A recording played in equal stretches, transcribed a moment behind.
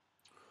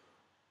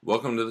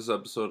Welcome to this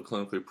episode of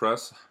Clinically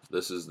Press.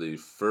 This is the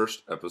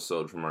first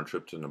episode from our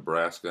trip to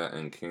Nebraska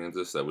and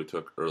Kansas that we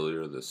took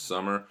earlier this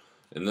summer.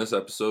 In this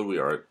episode, we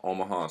are at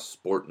Omaha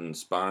Sport and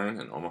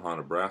Spine in Omaha,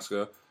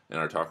 Nebraska, and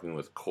are talking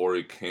with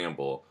Corey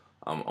Campbell,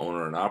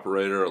 owner and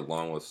operator,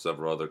 along with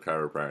several other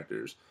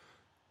chiropractors.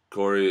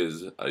 Corey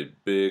is a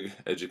big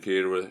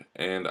educator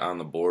and on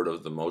the board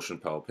of the Motion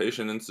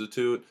Palpation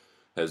Institute,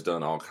 has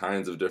done all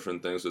kinds of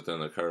different things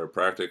within the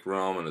chiropractic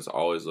realm, and is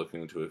always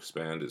looking to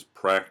expand his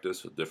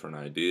practice with different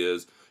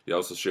ideas. He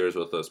also shares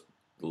with us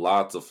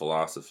lots of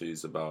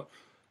philosophies about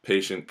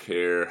patient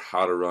care,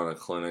 how to run a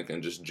clinic,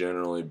 and just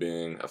generally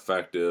being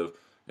effective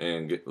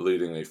and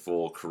leading a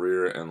full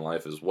career and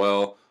life as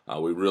well.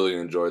 We really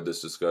enjoyed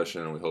this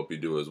discussion, and we hope you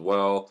do as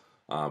well.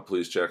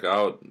 Please check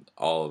out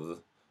all of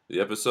the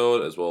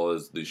episode as well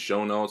as the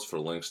show notes for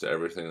links to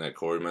everything that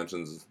Corey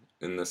mentions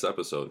in this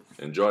episode.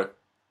 Enjoy.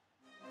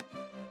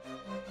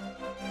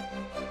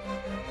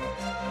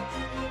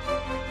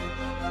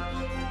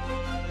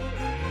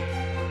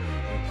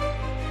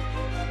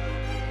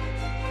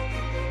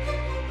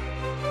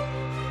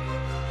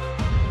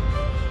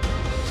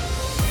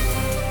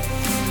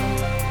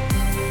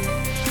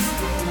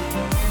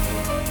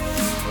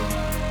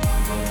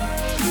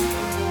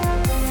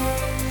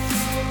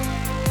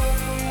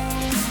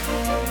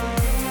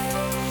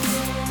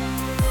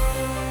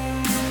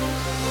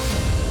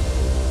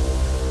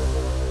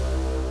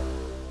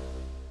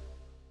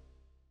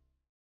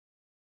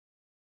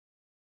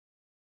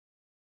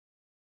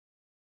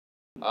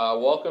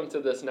 Welcome to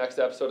this next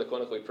episode of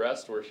Clinically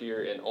Pressed. We're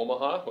here in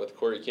Omaha with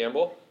Corey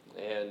Campbell,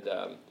 and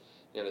I'm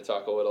going to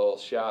talk a little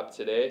shop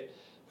today.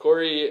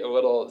 Corey, a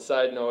little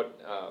side note,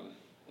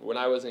 when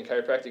I was in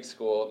chiropractic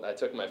school, I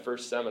took my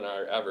first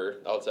seminar ever,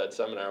 outside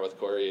seminar with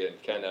Corey, and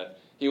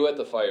he lit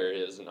the fire.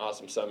 He was an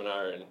awesome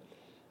seminar, and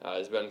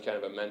has been kind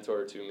of a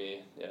mentor to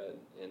me,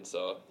 and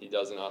so he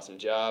does an awesome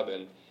job,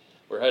 and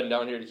we're heading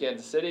down here to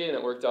Kansas City, and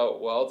it worked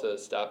out well to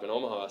stop in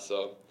Omaha,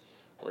 so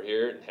we're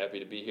here, happy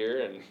to be here,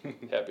 and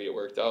happy it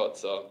worked out.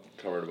 So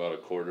Covered about a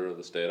quarter of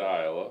the state of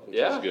Iowa, which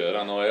Yeah. is good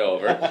on the way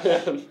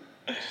over.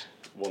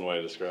 One way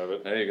to describe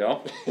it. There you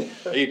go.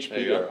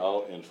 HP are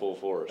out in full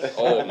force.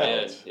 Oh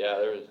man, yeah,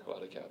 there was a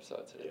lot of cops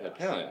out today. Yeah,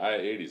 apparently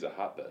I-80 is a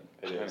hotbed.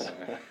 It is.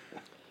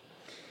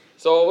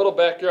 So a little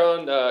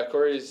background,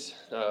 Corey's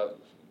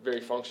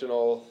very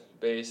functional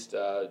based.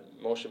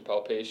 Motion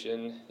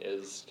palpation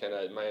is kind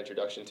of my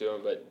introduction to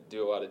him, but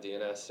do a lot of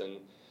DNS and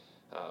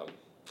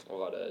a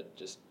lot of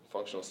just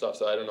functional stuff.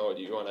 So I don't know,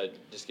 do you want to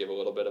just give a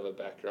little bit of a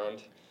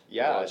background?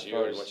 Yeah, about as you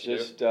far and as what you do?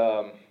 just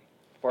as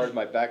far as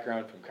my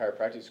background from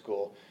chiropractic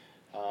school,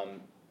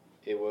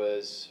 it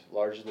was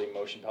largely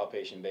motion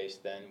palpation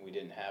based. Then we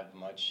didn't have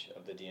much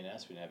of the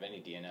DNS. We didn't have any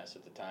DNS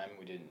at the time.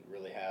 We didn't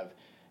really have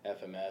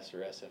FMS or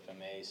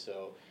SFMA.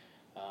 So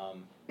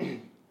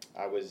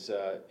I was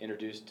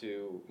introduced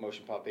to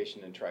motion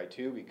palpation in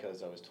Tri2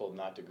 because I was told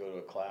not to go to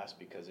a class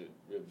because it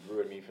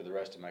ruined me for the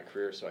rest of my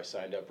career. So I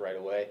signed up right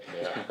away,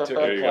 Yeah. took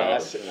There a you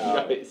class,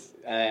 go. Nice.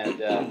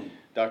 and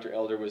Dr.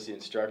 Elder was the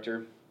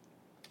instructor.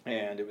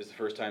 And it was the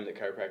first time that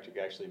chiropractic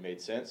actually made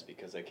sense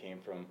because I came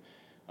from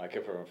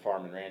a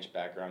farm and ranch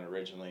background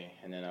originally,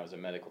 and then I was a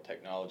medical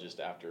technologist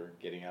after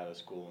getting out of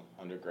school,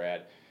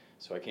 undergrad.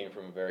 So I came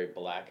from a very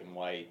black and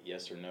white,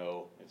 yes or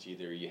no, it's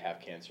either you have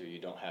cancer, you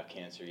don't have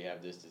cancer, you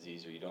have this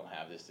disease, or you don't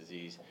have this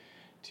disease,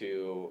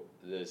 to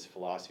this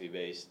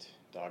philosophy-based,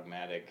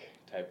 dogmatic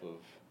type of,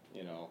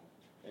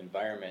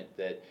 environment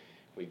that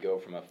we go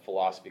from a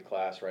philosophy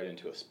class right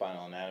into a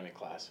spinal anatomy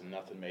class, and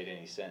nothing made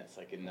any sense,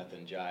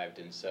 nothing jived.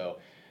 And so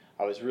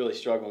I was really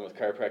struggling with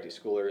chiropractic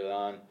school early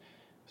on.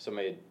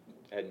 Somebody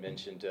had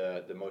mentioned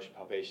the motion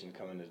palpation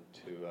coming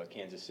to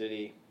Kansas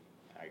City.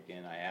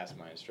 Again, I asked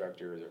my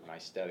instructor, my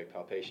static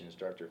palpation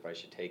instructor, if I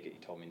should take it.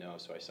 He told me no,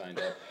 so I signed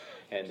up.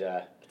 And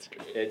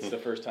it's the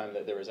first time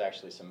that there was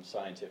actually some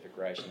scientific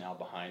rationale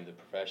behind the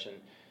profession.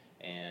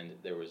 And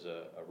there was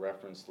a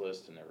reference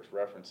list, and there was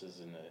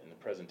references in the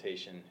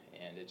presentation,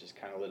 and it just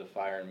kind of lit a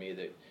fire in me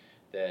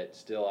that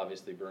still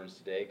obviously burns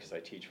today because I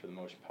teach for the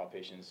Motion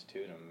Palpation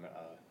Institute. I'm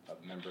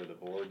a member of the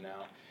board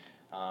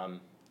now.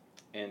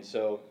 And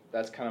so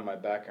that's kind of my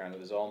background. It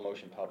was all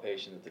motion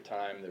palpation at the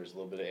time. There was a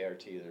little bit of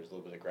ART, there was a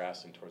little bit of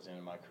Grassing towards the end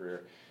of my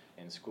career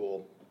in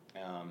school.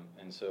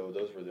 And so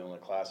those were the only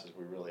classes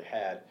we really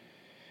had.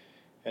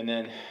 And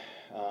then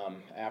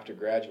after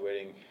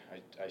graduating,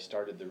 I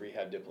started the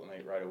rehab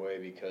diplomate right away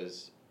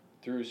because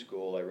through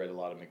school I read a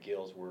lot of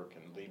McGill's work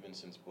and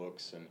Liebenson's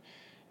books and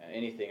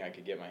anything I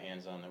could get my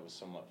hands on that was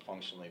somewhat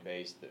functionally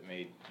based that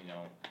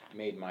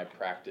made my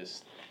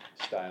practice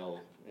style,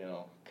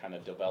 kind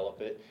of develop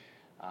it.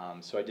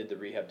 So I did the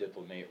rehab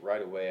diplomate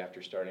right away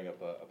after starting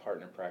up a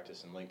partner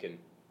practice in Lincoln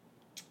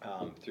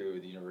through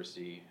the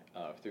university,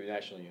 through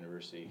National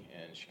University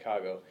in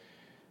Chicago.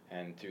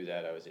 And through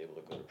that, I was able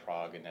to go to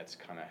Prague, and that's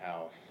kind of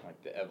how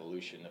the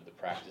evolution of the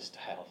practice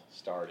style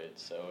started.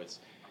 So it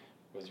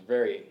was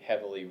very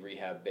heavily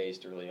rehab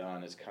based early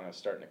on. It's kind of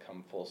starting to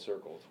come full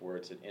circle to where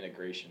it's an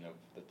integration of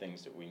the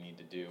things that we need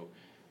to do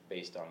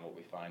based on what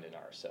we find in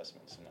our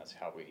assessments, and that's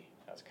how we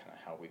that's kind of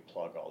how we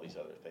plug all these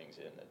other things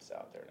in that's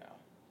out there now.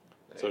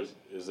 So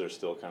is there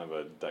still kind of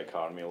a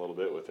dichotomy a little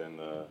bit within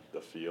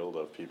the field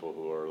of people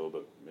who are a little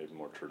bit maybe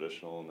more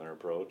traditional in their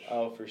approach?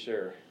 Oh, for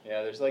sure.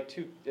 Yeah, there's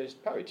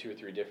probably 2 or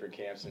 3 different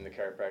camps in the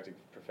chiropractic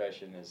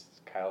profession, as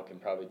Kyle can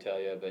probably tell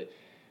you, but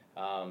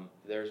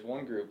there's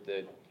one group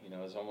that,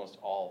 is almost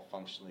all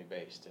functionally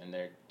based, and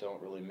they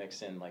don't really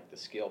mix in like the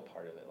skill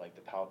part of it, like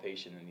the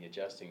palpation and the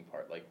adjusting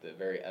part, like the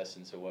very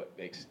essence of what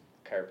makes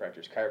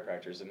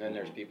chiropractors. And then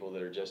there's people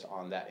that are just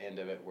on that end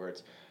of it where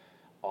it's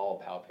all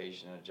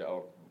palpation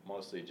and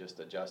mostly just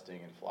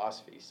adjusting and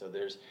philosophy. So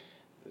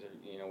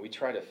we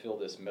try to fill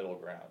this middle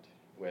ground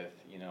with,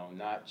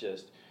 not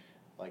just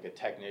like a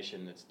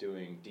technician that's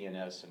doing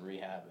DNS and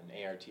rehab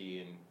and ART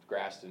and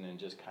Graston and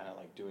just kind of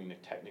like doing the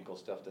technical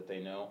stuff that they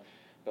know,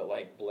 but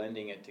like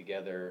blending it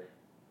together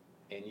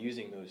and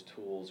using those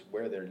tools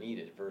where they're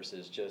needed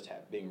versus just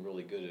being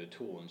really good at a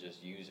tool and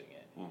just using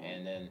it. Mm-hmm.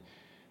 And then,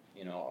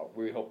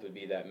 we hope to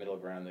be that middle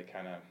ground that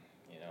kind of,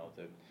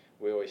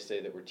 we always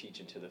say that we're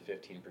teaching to the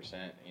 15%.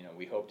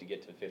 We hope to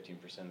get to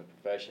 15% of the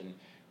profession.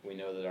 We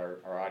know that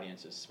our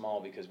audience is small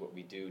because what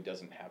we do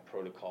doesn't have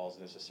protocols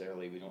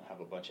necessarily. We don't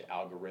have a bunch of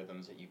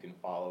algorithms that you can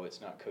follow.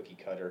 It's not cookie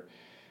cutter.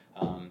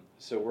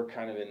 So we're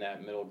kind of in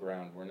that middle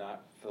ground. We're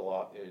not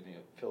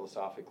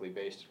philosophically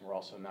based. We're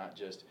also not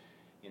just,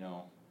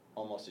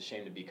 almost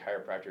ashamed to be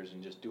chiropractors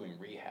and just doing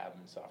rehab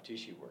and soft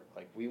tissue work.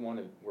 Like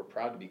we're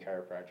proud to be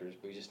chiropractors.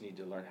 We just need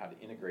to learn how to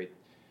integrate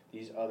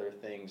these other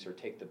things or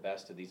take the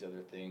best of these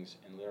other things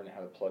and learn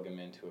how to plug them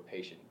into a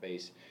patient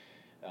base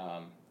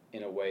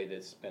in a way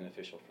that's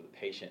beneficial for the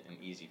patient and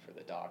easy for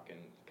the doc and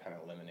kind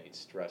of eliminates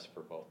stress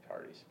for both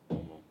parties.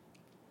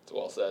 It's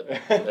well said.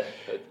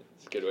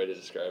 It's a good way to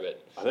describe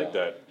it. I think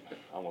that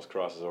almost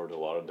crosses over to a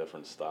lot of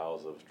different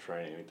styles of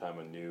training. Anytime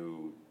a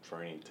new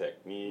training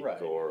technique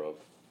or a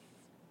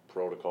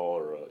protocol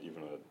or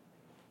even an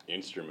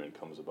instrument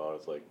comes about,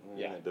 it's like,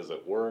 does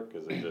it work?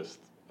 Is it just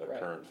a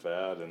current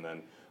fad? And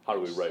then how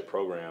do we write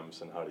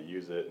programs and how to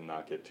use it and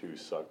not get too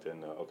sucked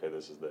into, okay,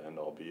 this is the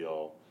end-all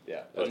be-all.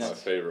 Yeah, that's my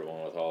favorite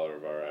one with all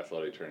of our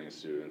athletic training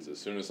students. As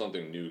soon as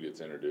something new gets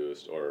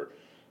introduced, or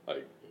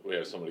like we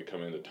have somebody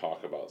come in to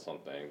talk about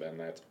something, then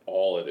that's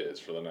all it is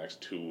for the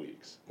next 2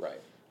 weeks.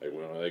 Right. Like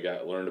when they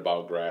learned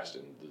about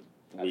Graston,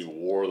 we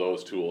wore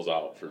those tools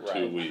out for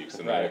 2 weeks,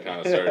 and then it kind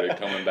of started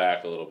coming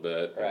back a little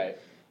bit. Right.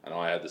 I know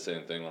I had the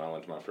same thing when I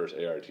went to my first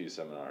ART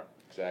seminar.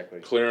 Exactly.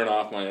 Clearing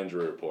off my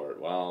injury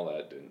report. Well,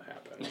 that didn't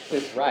happen.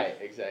 Right,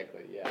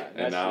 exactly, yeah.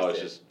 And now it's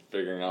just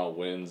figuring out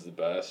when's the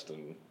best,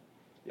 and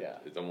yeah,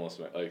 it's almost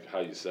like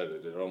how you said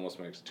it. It almost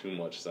makes too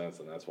much sense,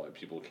 and that's why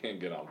people can't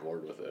get on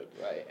board with it.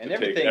 Right, and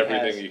take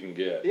everything you can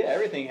get. Yeah,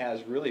 everything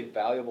has really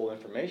valuable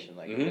information,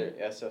 like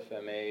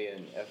SFMA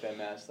and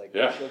FMS. Like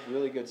that's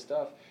really good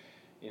stuff.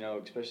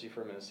 Especially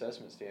from an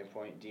assessment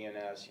standpoint,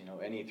 DNS,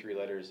 any 3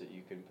 letters that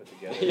you can put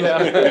together.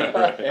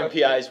 Yeah.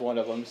 MPI is one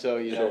of them, so,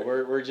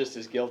 we're just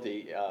as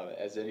guilty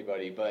as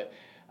anybody. But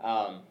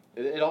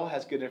it all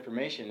has good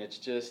information. It's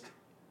just,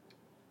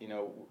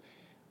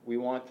 we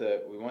want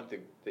the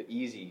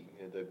easy,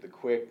 the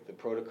quick, the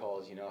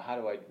protocols,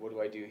 what do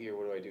I do here,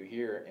 what do I do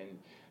here? And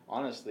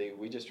honestly,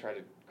 we just try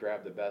to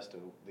grab the best of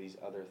these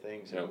other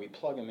things, and we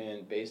plug them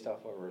in based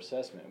off of our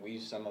assessment. We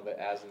use some of it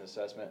as an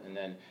assessment, and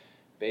then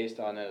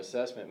based on that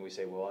assessment, we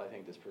say, well, I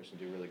think this person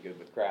do really good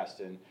with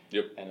Graston,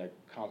 and a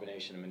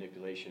combination of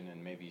manipulation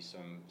and maybe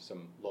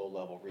some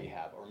low-level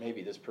rehab, or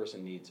maybe this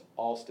person needs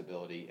all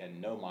stability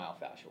and no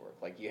myofascial work.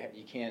 Like you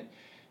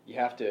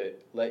have to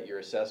let your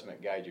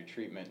assessment guide your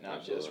treatment,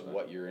 not just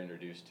what you're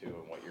introduced to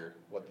and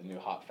what the new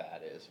hot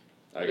fad is.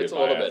 It's a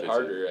little bit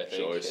harder, I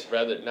think.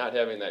 Rather than not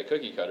having that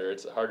cookie cutter,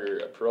 it's a harder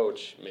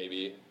approach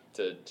maybe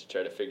to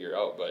try to figure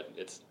out, but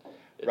it's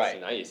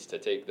nice to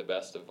take the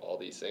best of all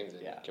these things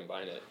and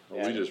combine it.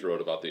 Well, we just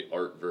wrote about the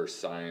art versus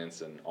science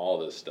and all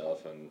this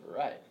stuff, and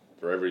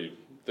for every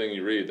thing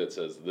you read that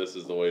says this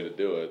is the way to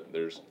do it,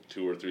 there's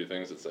 2 or 3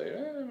 things that say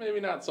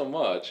maybe not so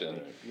much,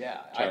 and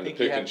trying to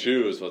pick and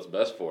choose what's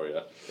best for you.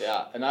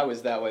 Yeah, and I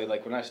was that way.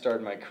 Like when I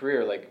started my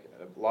career, like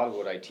a lot of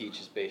what I teach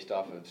is based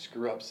off of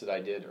screw-ups that I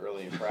did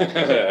early in practice.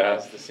 I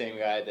was the same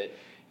guy that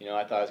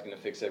I thought I was going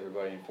to fix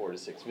everybody in 4 to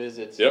 6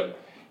 visits.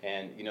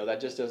 And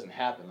that just doesn't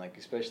happen. Like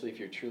especially if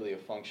you're truly a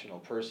functional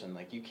person,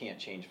 like you can't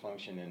change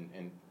function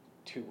in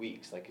 2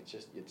 weeks. Like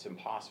it's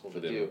impossible to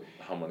do.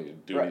 How many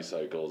duty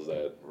cycles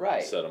that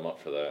set them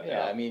up for that?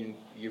 Yeah, I mean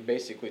you're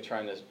basically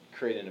trying to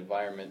create an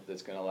environment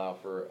that's going to allow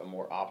for a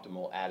more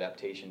optimal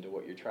adaptation to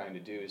what you're trying to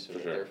do, so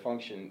that their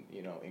function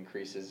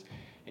increases.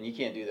 And you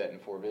can't do that in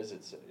 4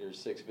 visits or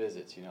 6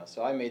 visits.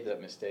 So I made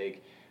that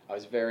mistake. I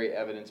was very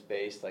evidence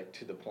based, like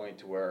to the point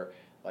to where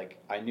like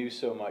I knew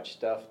so much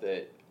stuff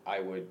that I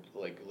would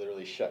like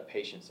literally shut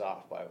patients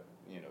off by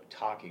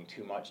talking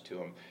too much to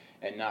them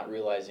and not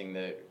realizing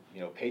that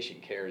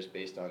patient care is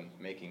based on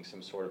making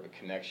some sort of a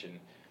connection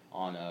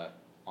on a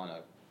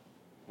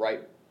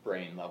right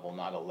brain level,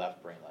 not a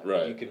left brain level.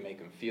 Right. You can make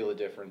them feel a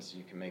difference.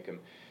 You can make them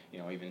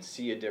even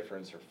see a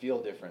difference or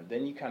feel different.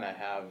 Then you kind of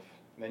have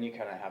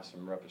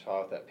some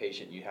repertoire with that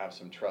patient. You have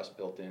some trust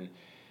built in,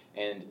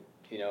 and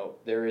you know,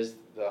 there is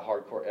the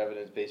hardcore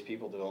evidence-based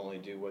people that only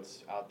do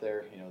what's out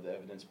there, you know, the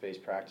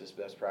evidence-based practice,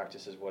 best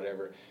practices,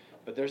 whatever.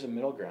 But there's a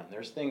middle ground.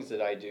 There's things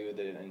that I do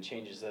and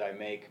changes that I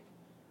make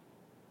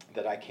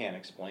that I can't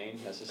explain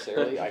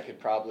necessarily. I could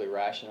probably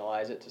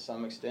rationalize it to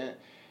some extent.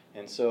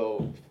 And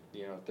so,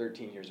 you know,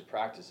 13 years of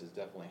practice has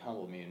definitely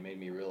humbled me and made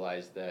me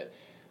realize that,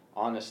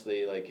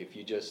 honestly, like, if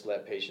you just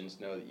let patients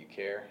know that you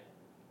care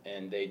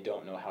and they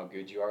don't know how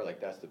good you are, like,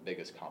 that's the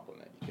biggest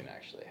compliment you can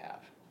actually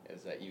have,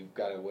 is that you've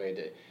got a way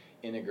to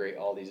integrate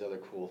all these other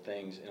cool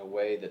things in a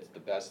way that's the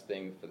best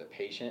thing for the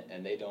patient,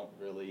 and they don't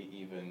really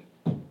even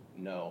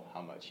know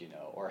how much you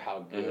know or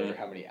how good or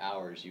how many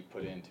hours you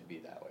put in to be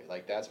that way.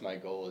 Like, that's my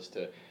goal, is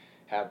to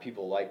have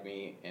people like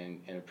me and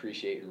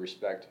appreciate and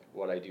respect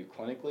what I do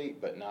clinically,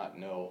 but not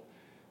know,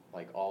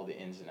 like, all the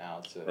ins and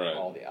outs of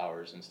all the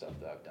hours and stuff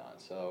that I've done.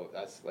 So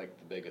that's, like,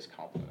 the biggest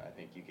compliment I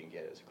think you can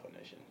get as a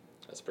clinician.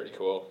 That's pretty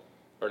cool.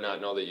 Or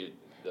not know that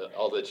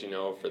all that you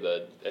know for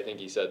the, I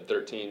think you said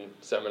 13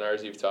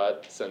 seminars you've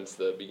taught since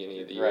the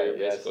beginning of the year,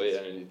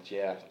 basically.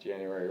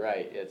 January,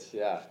 right. It's,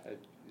 you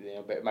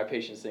know, but my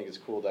patients think it's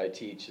cool that I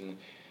teach, and,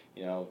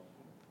 you know,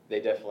 they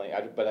definitely,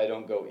 but I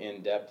don't go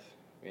in depth,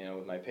 you know,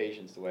 with my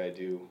patients the way I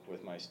do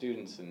with my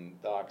students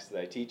and docs that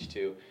I teach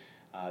to.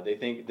 But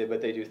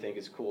they do think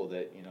it's cool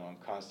that, you know, I'm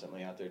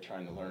constantly out there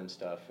trying to learn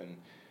stuff,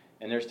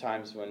 and there's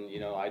times when, you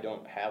know, I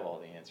don't have all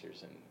the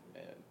answers,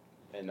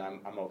 and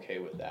I'm okay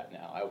with that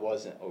now. I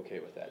wasn't okay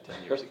with that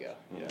 10 years ago,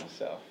 you know,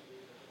 so.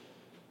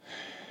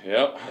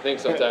 Yep. I think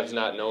sometimes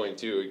not knowing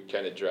too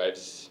kind of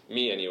drives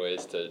me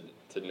anyways to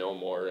know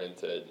more and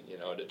to, you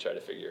know, to try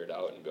to figure it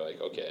out and be like,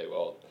 okay,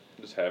 well,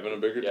 just having a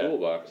bigger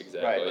toolbox.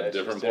 Exactly. Right, a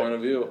different point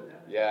of view.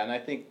 Yeah, and I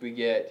think we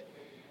get,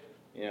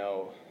 you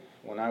know,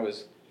 when I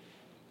was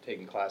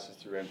taking classes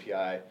through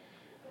MPI,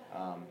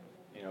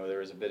 you know, there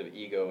was a bit of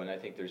ego, and I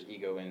think there's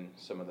ego in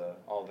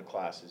all the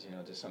classes, you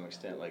know, to some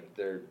extent. Like,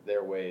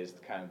 their way is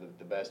kind of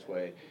the best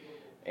way,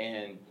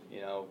 and,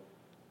 you know,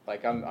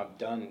 like, I'm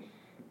done.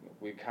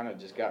 We've kind of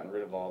just gotten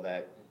rid of all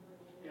that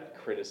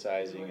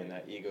criticizing and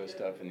that ego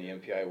stuff in the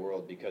MPI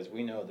world, because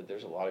we know that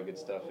there's a lot of good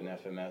stuff in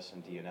FMS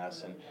and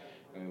DNS, and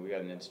I mean, we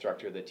got an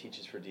instructor that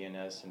teaches for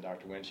DNS, and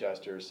Dr.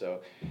 Winchester, so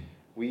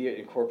we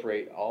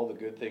incorporate all the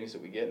good things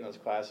that we get in those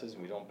classes,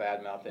 and we don't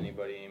badmouth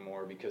anybody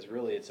anymore, because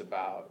really it's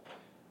about,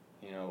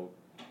 you know,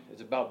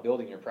 it's about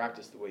building your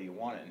practice the way you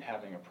want it and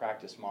having a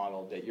practice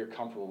model that you're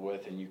comfortable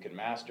with and you can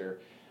master,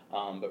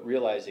 but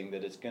realizing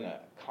that it's going to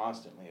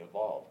constantly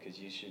evolve, because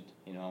you should,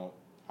 you know,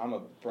 I'm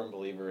a firm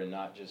believer in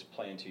not just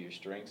playing to your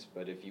strengths,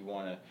 but if you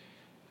want to,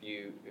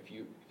 if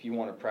you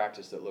want a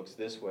practice that looks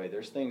this way,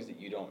 there's things that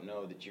you don't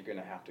know that you're going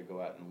to have to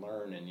go out and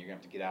learn, and you're going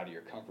to have to get out of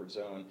your comfort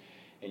zone,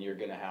 and you're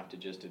going to have to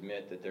just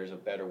admit that there's a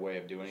better way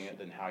of doing it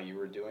than how you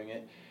were doing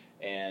it.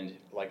 And,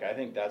 like, I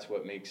think that's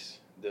what makes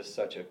this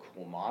such a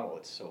cool model.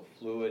 It's so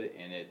fluid,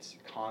 and it's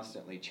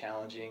constantly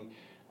challenging.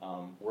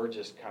 We're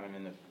just kind of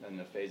in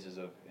the phases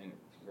of,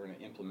 we're going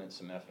to implement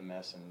some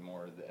FMS and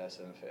more of the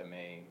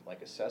SFMA,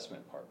 like,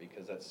 assessment part,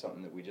 because that's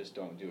something that we just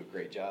don't do a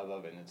great job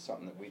of, and it's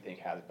something that we think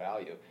has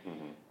value.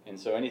 And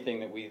so anything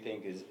that we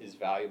think is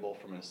valuable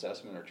from an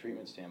assessment or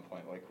treatment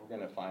standpoint, like, we're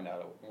going to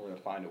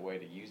find a way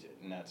to use it,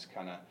 and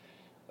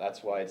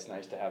that's why it's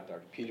nice to have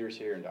Dr. Peters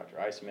here and Dr.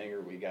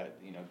 Eismanger. We got,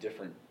 you know,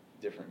 different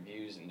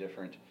views and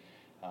different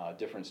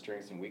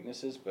strengths and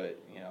weaknesses, but,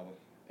 you know,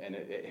 and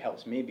it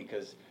helps me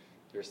because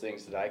there's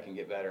things that I can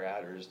get better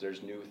at, or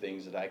there's new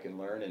things that I can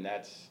learn, and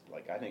that's,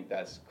 like, I think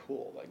that's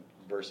cool, like,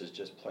 versus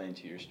just playing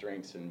to your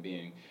strengths and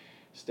being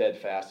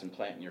steadfast and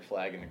planting your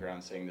flag in the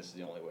ground saying this is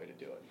the only way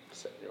to do it.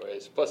 So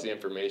anyways, plus the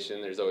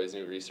information, there's always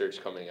new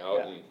research coming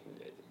out, and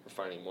we're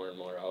finding more and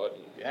more out,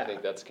 and I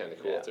think that's kind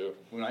of cool too.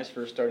 When I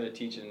first started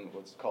teaching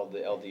what's called the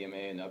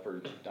LDMA and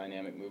upper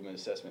dynamic movement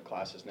assessment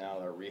classes now,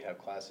 our rehab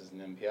classes in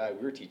MPI,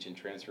 we were teaching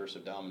transverse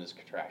abdominis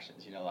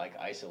contractions, you know, like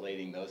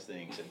isolating those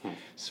things and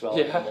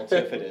swelling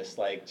multifidus,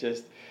 like,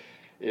 just,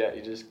 you're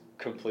just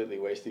completely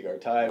wasting our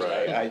time.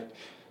 Right.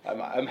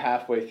 I'm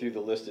halfway through the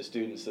list of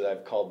students that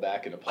I've called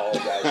back and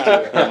apologized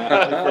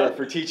to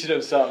for teaching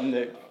them something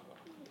that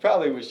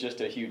probably was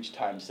just a huge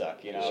time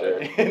suck, you know,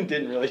 and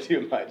didn't really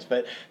do much.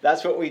 But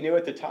that's what we knew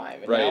at the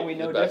time, and now we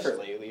know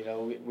differently. You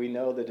know, we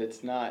know that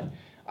it's not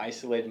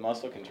isolated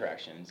muscle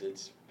contractions;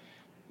 it's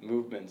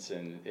movements,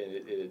 and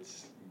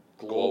it's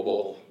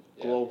global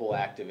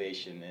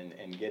activation,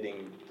 and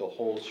getting the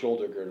whole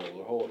shoulder girdle,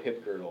 the whole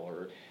hip girdle,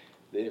 or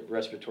the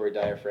respiratory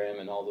diaphragm,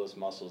 and all those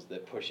muscles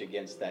that push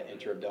against that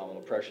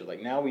intra-abdominal pressure.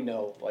 Like, now we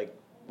know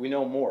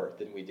more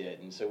than we did,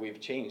 and so we've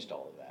changed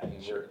all of that,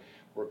 and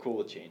we're cool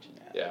with changing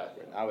that. Yeah.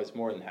 I was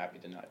more than happy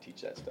to not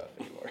teach that stuff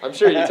anymore. I'm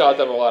sure you taught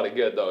them a lot of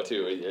good, though,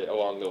 too,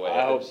 along the way.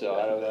 I hope so.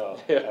 I don't know.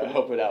 I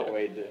hope it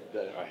outweighed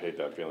the I hate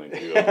that feeling,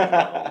 too.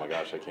 Oh, my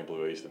gosh, I can't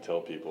believe I used to tell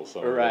people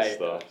some of this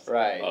stuff.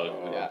 Right.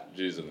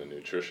 Geez, in the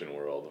nutrition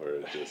world, where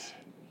it just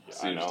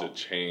seems to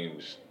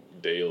change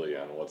daily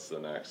on what's the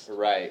next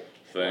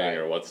thing,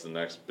 or what's the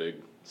next big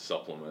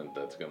supplement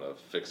that's going to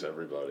fix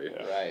everybody.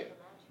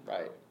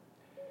 Right.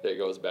 It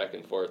goes back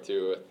and forth,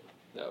 too,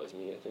 That was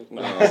me, I think.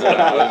 No, I was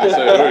gonna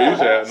say, who are you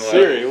chatting with?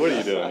 Siri, what are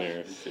you doing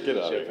here? Get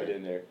out Chip of it here.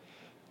 in there.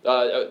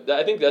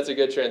 I think that's a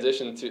good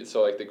transition to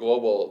like the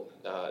global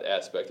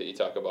aspect that you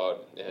talk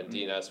about, and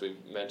DNS we've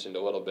mentioned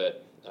a little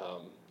bit.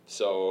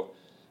 So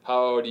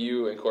how do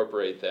you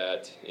incorporate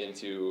that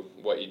into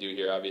what you do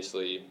here?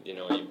 Obviously,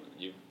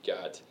 you've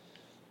got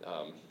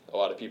a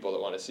lot of people that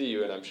want to see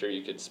you, and I'm sure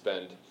you could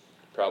spend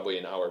probably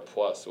an hour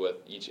plus with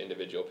each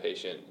individual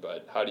patient.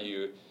 But how do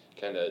you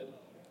kind of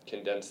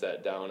condense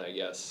that down, I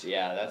guess?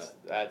 Yeah,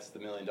 that's the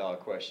 $1 million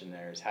question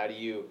there, is how do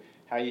you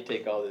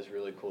take all this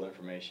really cool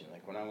information?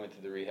 Like when I went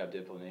through the rehab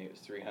diploma, it was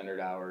 300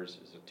 hours,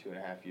 it was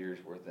 2.5 years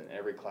worth, and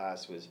every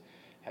class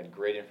had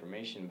great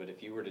information, but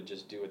if you were to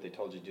just do what they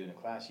told you to do in a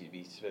class, you'd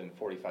be spending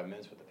 45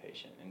 minutes with the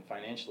patient. And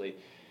financially,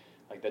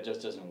 like that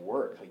just doesn't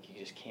work. Like you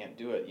just can't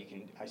do it.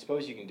 I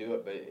suppose you can do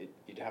it, but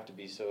you'd have to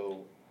be so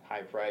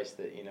high priced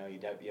that you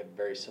have a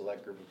very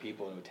select group of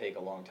people, and it would take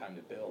a long time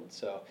to build.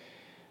 So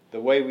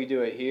the way we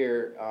do it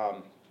here,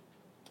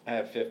 I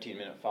have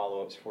 15-minute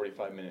follow-ups,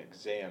 45-minute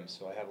exams.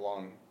 So I have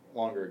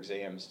longer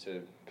exams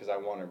because I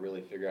want to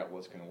really figure out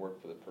what's going to work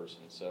for the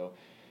person. So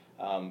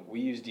we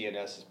use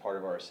DNS as part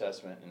of our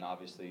assessment, and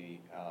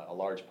obviously a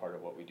large part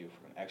of what we do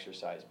from an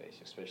exercise base,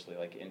 especially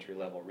like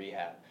entry-level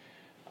rehab,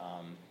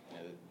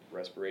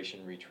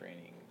 respiration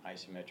retraining,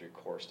 isometric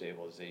core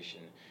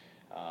stabilization,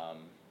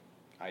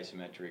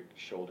 isometric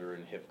shoulder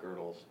and hip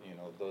girdles,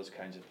 those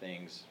kinds of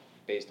things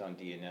based on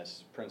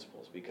DNS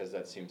principles, because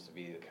that seems to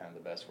be the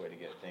best way to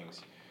get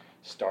things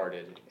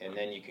started. And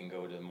then you can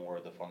go to more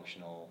of the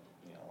functional,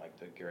 like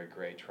the Gary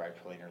Gray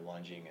triplanar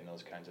lunging and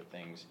those kinds of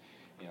things,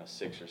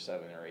 6 or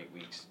 7 or 8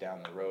 weeks down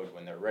the road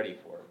when they're ready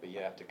for it. But you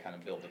have to kind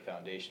of build the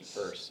foundation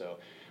first. So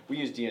we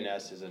use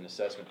DNS as an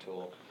assessment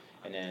tool,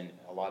 and then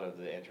a lot of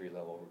the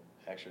entry-level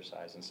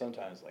exercise. And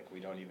sometimes we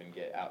don't even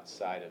get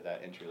outside of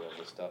that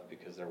entry-level stuff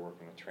because they're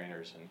working with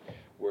trainers, and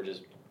we're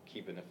just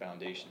keeping the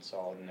foundation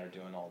solid, and they're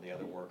doing all the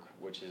other work,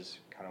 which is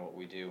kind of what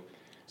we do.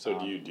 So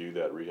do you do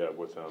that rehab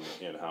with them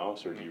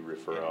in-house, or do you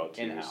refer out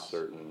to in-house.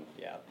 certain?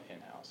 Yeah,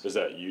 in-house. Is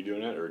that you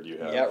doing it, or do you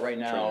have right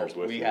now trainers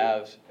with you?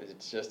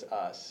 it's just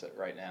us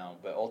right now,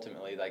 but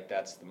ultimately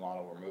that's the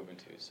model we're moving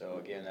to. So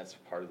again, that's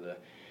part of the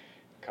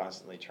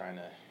constantly trying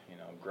to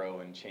grow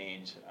and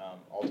change.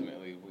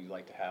 Ultimately, we'd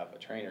like to have a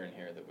trainer in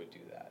here that would do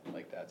that.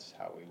 That's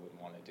how we would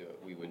want to do it.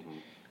 We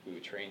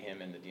would train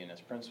him in the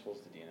DNS principles,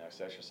 the DNS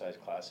exercise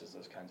classes,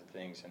 those kinds of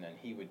things, and then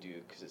he would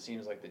do, because it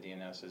seems like the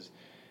DNS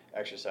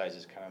exercise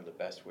is kind of the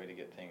best way to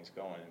get things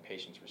going, and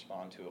patients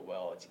respond to it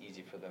well. It's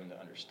easy for them to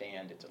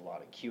understand. It's a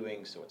lot of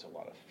cueing, so it's a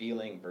lot of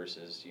feeling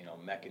versus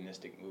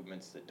mechanistic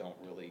movements that don't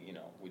really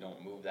we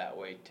don't move that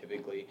way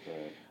typically.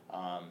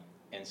 Right.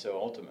 And so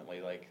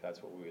ultimately,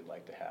 that's what we would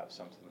like to have.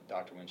 Something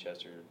Dr.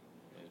 Winchester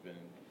has been,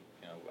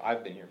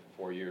 I've been here for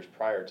 4 years.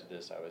 Prior to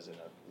this, I was in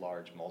a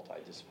large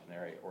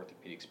multidisciplinary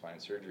orthopedic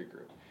spine surgery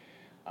group.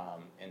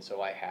 And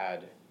so I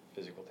had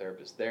physical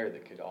therapists there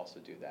that could also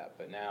do that.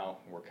 But now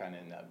we're kind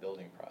of in that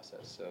building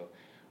process. So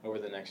over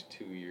the next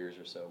 2 years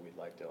or so, we'd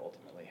like to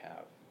ultimately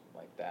have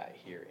that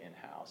here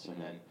in-house,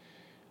 and then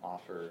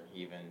offer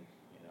even,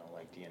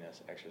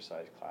 DNS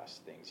exercise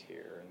class things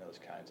here and those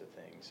kinds of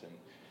things. And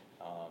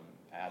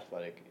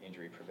athletic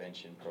injury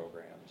prevention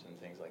programs and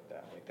things like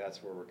that.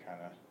 That's where we're kind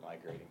of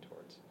migrating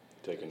towards.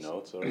 Taking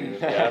notes over here?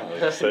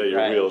 Yeah. Say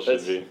your wheels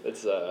should be.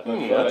 That's that's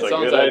that a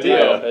sounds good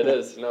ideal. idea. It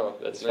is. No,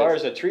 that's as far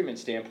as a treatment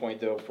standpoint,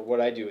 though, for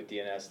what I do with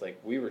DNS,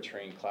 we were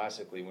trained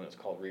classically when it's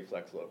called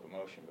reflex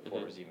locomotion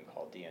before it was even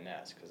called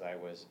DNS, because I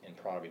was in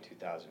Prague in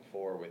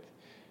 2004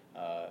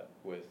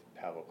 with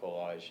Pavel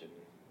Kolaj and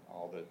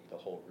all the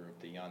whole group,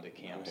 the Yanda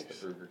camps, the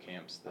Brugger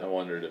camps. I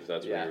wondered if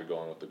that's where you were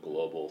going with the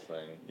global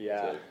thing.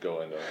 Yeah. To go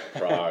into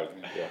Prague.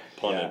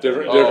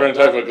 Different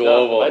Type of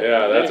global.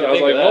 That's. I was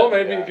like, well,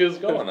 maybe Yeah. he was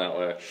going that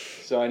way.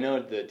 So I know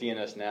the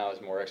DNS now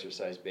is more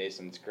exercise based,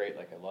 and it's great.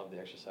 I love the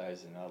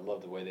exercise, and I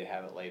love the way they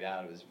have it laid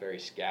out. It was very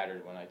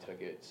scattered when I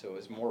took it, so it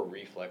was more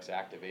reflex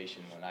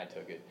activation when I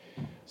took it.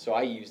 So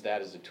I use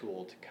that as a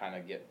tool to kind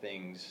of get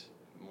things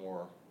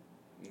more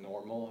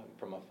normal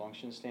from a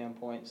function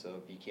standpoint. So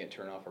if you can't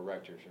turn off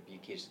erectors, or if you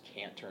just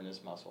can't turn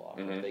this muscle off,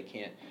 or if they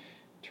can't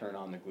turn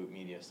on the glute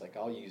medius,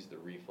 I'll use the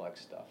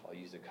reflex stuff. I'll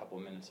use a couple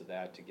of minutes of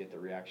that to get the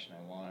reaction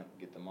I want,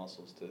 get the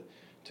muscles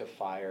to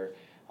fire,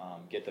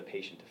 get the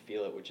patient to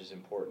feel it, which is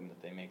important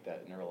that they make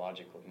that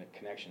neurological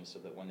connection, so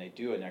that when they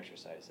do an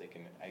exercise,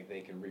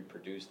 they can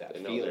reproduce that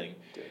feeling,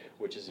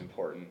 which is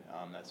important.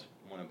 That's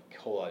one of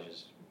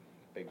Kolaj's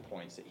big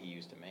points that he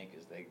used to make,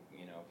 is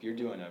if you're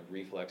doing a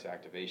reflex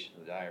activation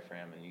of the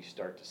diaphragm and you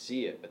start to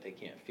see it but they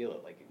can't feel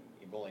it,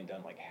 you've only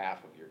done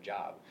half of your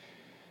job.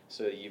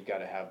 So you've got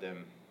to have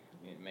them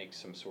make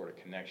some sort of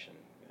connection,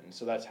 and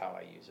so that's how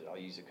I use it. I'll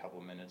use a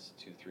couple minutes,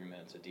 2-3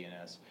 minutes of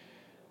DNS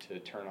to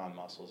turn on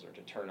muscles or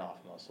to turn off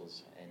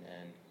muscles, and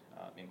then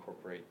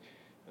incorporate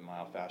the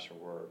myofascial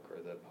work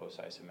or the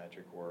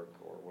post-isometric work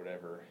or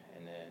whatever,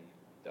 and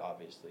then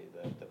obviously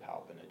the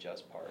palp and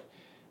adjust part.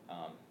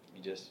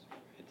 You just,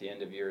 at the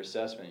end of your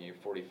assessment, your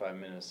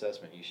 45-minute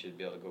assessment, you should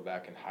be able to go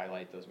back and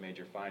highlight those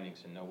major findings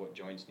and know what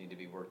joints need to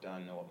be worked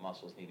on, know what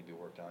muscles need to be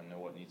worked on, know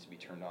what needs to be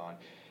turned on,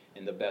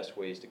 and the best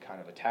ways to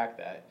kind of attack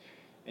that.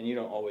 And you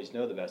don't always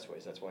know the best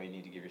ways. That's why you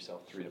need to give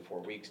yourself 3 to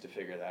 4 weeks to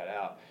figure that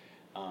out.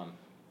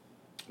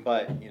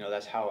 But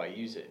that's how I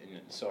use it,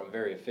 and so I'm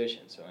very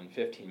efficient. So in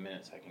 15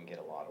 minutes, I can get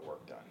a lot of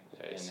work done.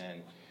 Nice.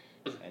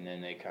 And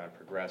then they kind of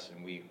progress,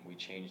 and we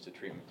change the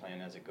treatment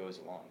plan as it goes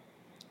along.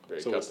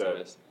 Very so with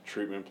that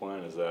treatment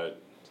plan, is that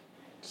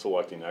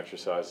selecting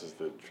exercises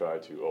that try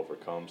to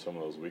overcome some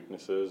of those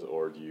weaknesses,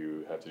 or do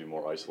you have to do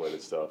more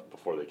isolated stuff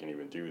before they can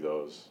even do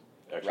those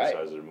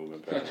exercises or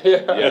movement patterns?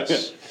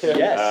 Yes.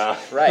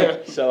 Yes.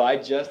 Right. So I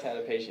just had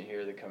a patient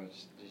here that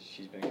comes.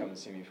 She's been coming to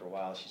see me for a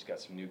while. She's got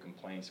some new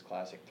complaints,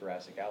 classic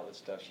thoracic outlet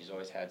stuff. She's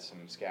always had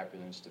some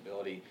scapular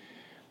instability.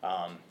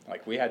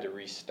 We had to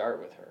restart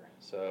with her.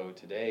 So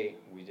today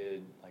we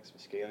did some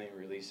scalene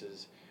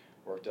releases,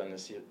 worked on the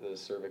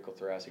cervical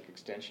thoracic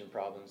extension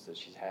problems that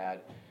she's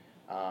had.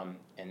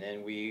 And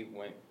then we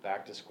went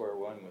back to square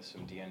one with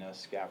some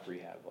DNS scap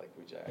rehab,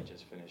 I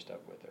just finished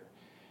up with her.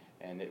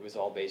 And it was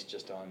all based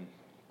just on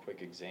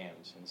quick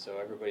exams. And so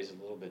everybody's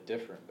a little bit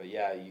different. But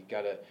yeah, you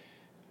gotta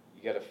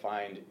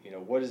find,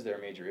 what is their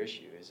major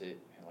issue? Is it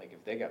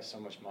if they got so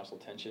much muscle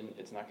tension,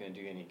 it's not going to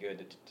do any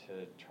good to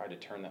try to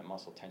turn that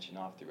muscle tension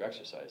off through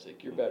exercise.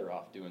 You're better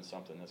off doing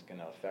something that's going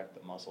to affect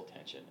the muscle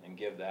tension and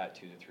give that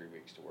 2 to 3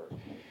 weeks to work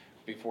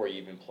before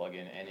you even plug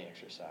in any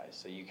exercise.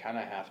 So you kind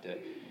of have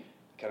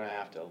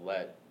to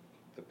let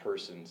the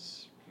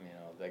person's,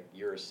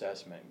 your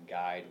assessment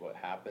guide what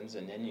happens,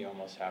 and then you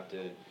almost have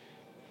to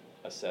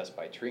assess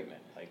by treatment,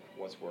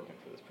 what's working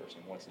for this person,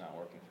 what's not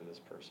working for this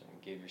person.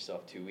 Give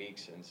yourself 2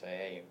 weeks and say,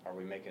 hey, are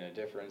we making a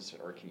difference,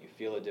 or can you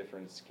feel a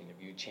difference?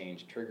 Have you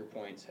changed trigger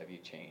points? Have you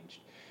changed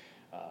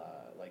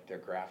their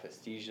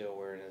graphesthesia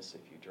awareness?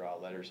 If you draw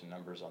letters and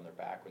numbers on their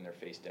back when they're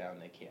face down,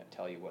 they can't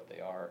tell you what they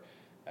are.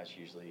 That's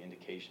usually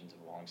indications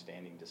of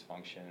long-standing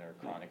dysfunction or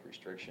chronic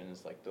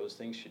restrictions. Those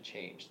things should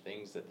change,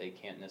 things that they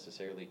can't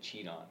necessarily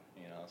cheat on,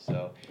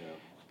 so. Yeah.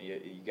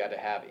 You got to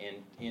have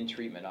in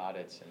treatment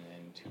audits and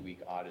then 2-week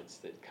audits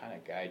that kind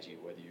of guide you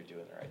whether you're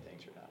doing the right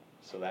things or not.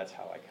 So that's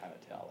how I kind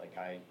of tell.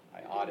 I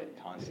audit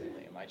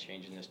constantly. Am I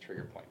changing this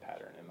trigger point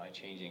pattern? Am I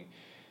changing,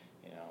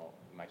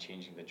 am I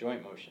changing the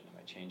joint motion? Am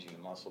I changing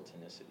the muscle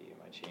tonicity? Am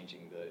I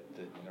changing the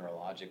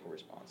neurological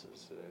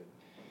responses?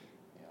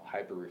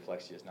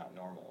 Hyperreflexia is not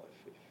normal.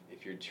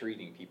 If you're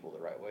treating people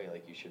the right way,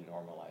 you should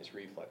normalize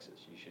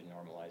reflexes. You should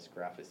normalize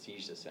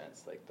graphesthesia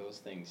sense. Those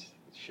things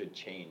should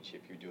change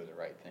if you're doing the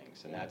right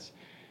things. And that's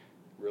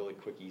really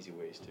quick, easy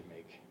ways to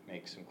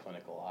make some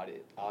clinical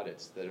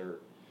audits that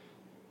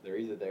they're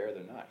either there or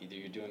they're not. Either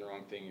you're doing the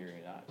wrong thing or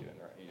you're not doing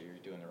you're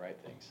doing the right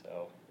thing.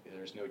 So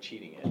there's no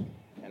cheating it.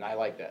 And I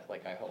like that.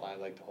 I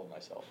like to hold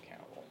myself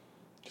accountable.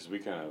 Because we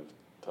kind of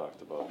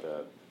talked about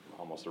that,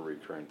 almost a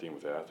recurring theme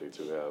with athletes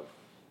who have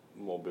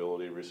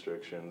mobility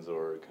restrictions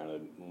or kind of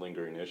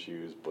lingering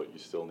issues, but you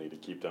still need to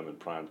keep them in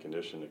prime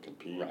condition to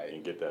compete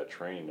and get that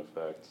training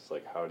effect. It's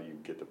how do you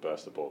get the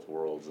best of both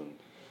worlds and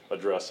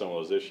address some of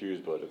those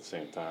issues, but at the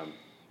same time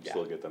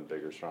still get them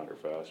bigger, stronger,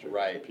 faster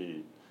to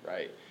compete.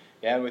 Right.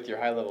 Yeah, and with your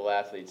high-level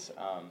athletes,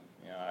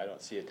 I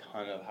don't see a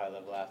ton of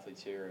high-level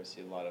athletes here. I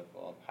see a lot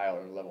of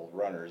higher-level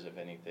runners, if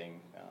anything.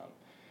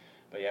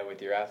 But yeah,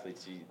 with your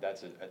athletes,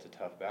 that's a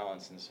tough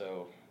balance. And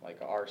so,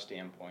 our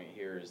standpoint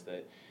here is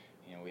that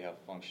we have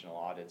functional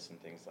audits and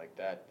things like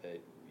that,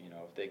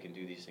 if they can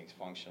do these things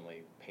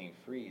functionally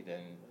pain-free,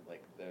 then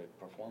the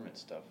performance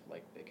stuff,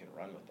 they can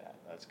run with that.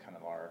 That's kind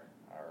of our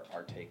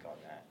take on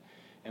that.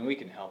 And we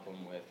can help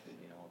them with,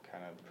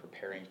 kind of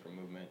preparing for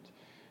movement.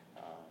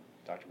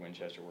 Dr.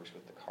 Winchester works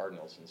with the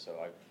Cardinals, and so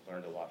I've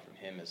learned a lot from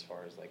him as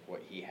far as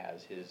what he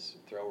has his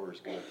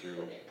throwers go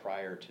through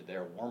prior to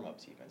their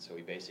warm-ups even. So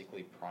he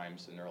basically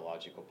primes the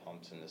neurological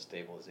pumps and the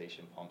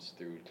stabilization pumps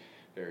through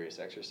various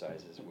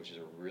exercises, which is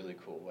a really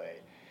cool way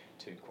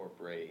to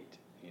incorporate,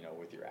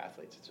 with your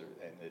athletes.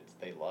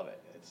 They love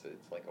it. It's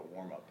like a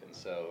warm up, and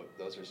so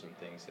those are some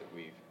things that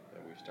we've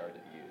started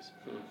to use.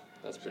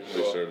 That's pretty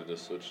cool. We started to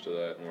switch to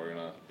that, and we're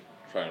gonna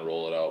try and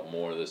roll it out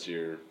more this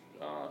year,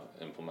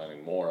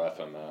 implementing more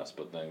FMS,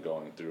 but then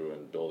going through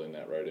and building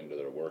that right into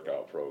their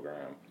workout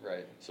program.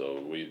 Right.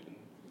 So we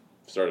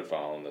started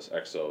following this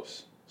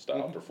Exos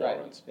style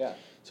performance. Right. Yeah.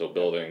 So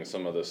building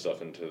some of this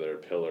stuff into their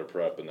pillar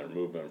prep and their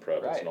movement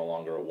prep, it's no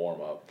longer a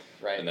warm up.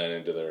 Right. And then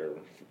into their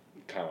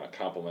kind of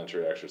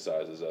complementary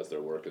exercises as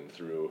they're working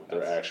through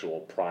their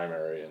actual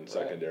primary and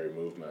secondary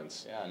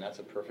movements. Yeah, and that's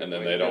a perfect. And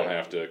then they don't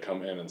have to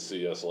come in and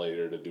see us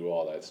later to do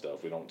all that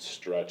stuff. We don't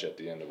stretch at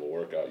the end of a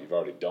workout. You've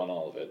already done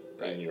all of it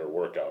in your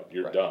workout.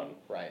 You're done.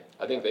 Right.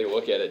 I think they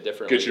look at it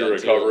differently. Get your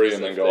recovery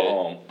and then go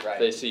home. If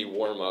they see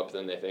warm up,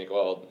 then they think,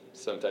 well,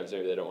 sometimes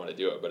maybe they don't want to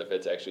do it. But if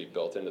it's actually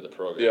built into the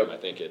program, I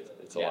think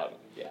it's a lot.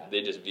 Yeah.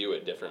 They just view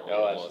it differently.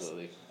 Oh,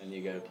 absolutely. And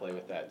you got to play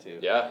with that too.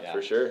 Yeah,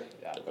 for sure.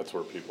 Yeah. That's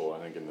where people, I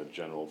think, in the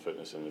general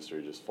fitness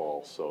industry just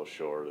fall so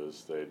short,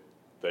 is they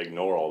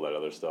ignore all that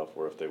other stuff,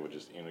 where if they would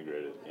just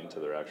integrate it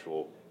into their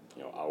actual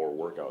hour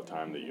workout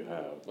time that you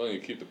have. Well, you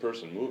keep the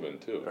person moving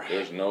too.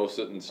 There's no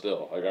sitting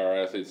still. Like our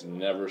athletes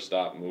never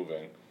stop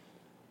moving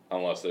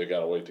unless they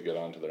got to wait to get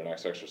on to their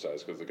next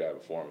exercise because the guy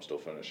before them still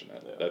finishing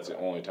it. Yeah, That's the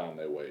only time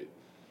they wait.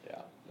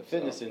 Yeah, the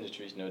fitness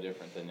industry is no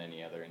different than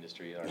any other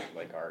industry,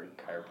 like our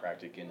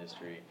chiropractic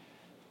industry.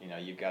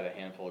 You've got a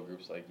handful of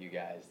groups like you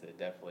guys that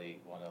definitely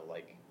want to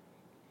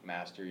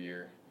master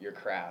your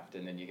craft,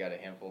 and then you got a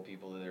handful of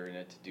people that are in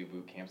it to do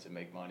boot camps and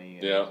make money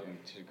and,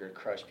 and to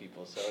crush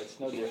people. So it's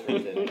no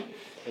different than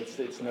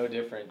it's no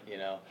different,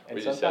 And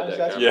we just had sometimes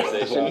that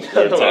that's conversation.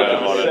 We're talking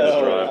about it in the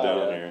So, drive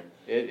down here.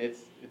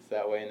 It's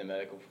that way in the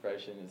medical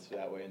profession. It's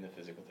that way in the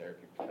physical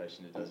therapy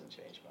profession. It doesn't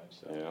change much.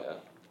 So. Yeah.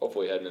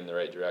 Hopefully heading in the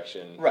right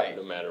direction. Right.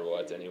 No matter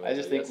what, anyway. I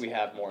just think we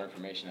have more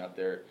information out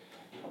there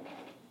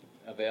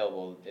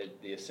available.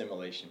 The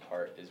assimilation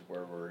part is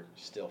where we're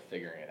still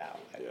figuring it out.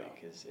 I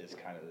think is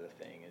kind of the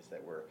thing is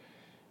that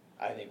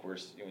I think we're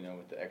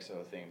with the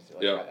exo things.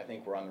 I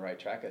think we're on the right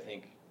track. I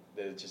think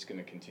that it's just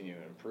going to continue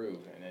to improve,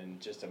 and then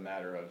just a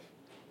matter of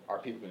are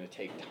people going to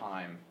take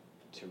time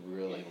to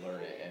really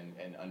learn it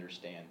and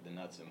understand the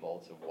nuts and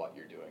bolts of what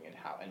you're doing and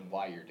how and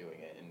why you're doing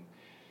it,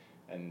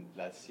 and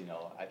that's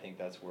I think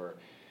that's where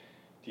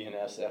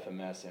DNS,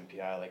 FMS,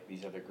 MPI, like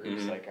these other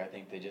groups, I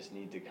think they just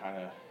need to kind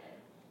of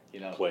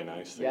play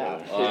nice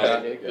together.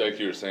 together. Like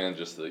you were saying,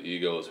 just the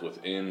egos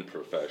within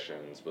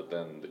professions, but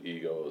then the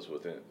egos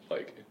within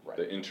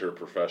the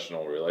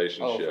interprofessional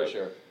relationship. Oh, for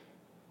sure.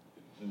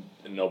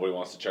 Nobody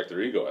wants to check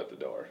their ego at the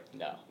door.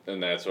 No.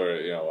 And that's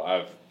where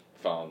I've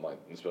found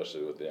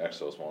especially with the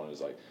Exos one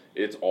is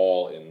it's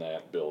all in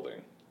that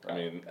building. Right. I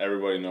mean,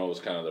 everybody knows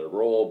kind of their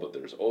role, but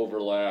there's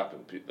overlap,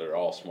 and they're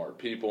all smart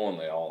people, and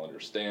they all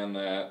understand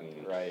that,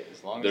 and right.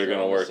 As long as they're going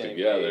to work the same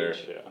together.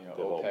 Page,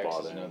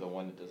 OPEX is another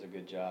one that does a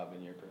good job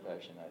in your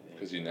profession, I think.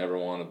 Because you never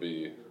want to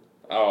be.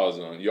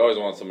 You always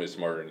want somebody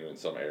smarter than you in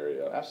some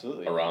area.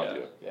 Absolutely. Around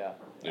you. Yeah.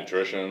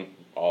 Nutrition,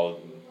 a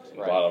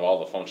lot of all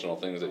the functional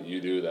things that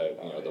you do,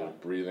 that the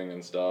breathing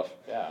and stuff.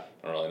 Yeah.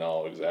 I don't really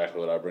know exactly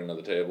what I bring to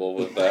the table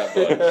with that,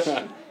 but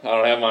I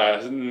don't have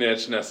my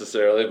niche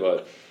necessarily.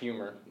 But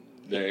humor.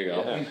 There you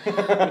go.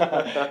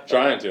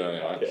 Trying to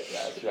anyway. Okay,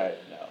 that's right.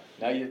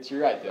 No,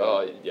 you're right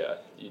though. Oh yeah,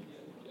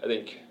 I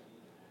think.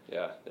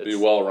 Yeah. Be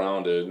well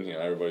rounded.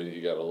 Everybody.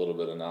 You got a little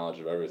bit of knowledge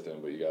of everything,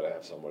 but you got to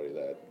have somebody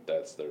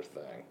that's their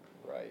thing.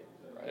 Right.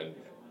 And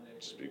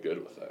just be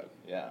good with that.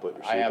 Yeah.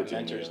 I have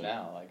mentors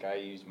now. Like I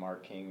use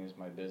Mark King as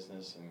my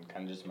business and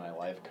kind of just my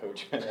life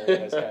coach.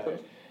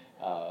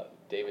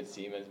 David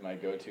Seaman's my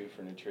go-to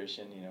for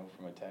nutrition.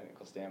 From a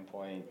technical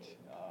standpoint,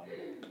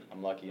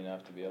 I'm lucky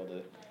enough to be able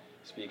to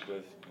speak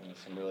with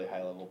some really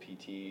high-level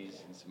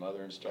PTs and some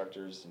other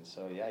instructors, and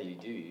so you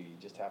do. You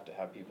just have to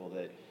have people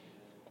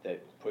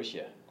that push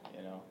you,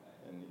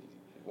 And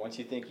once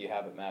you think you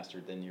have it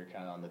mastered, then you're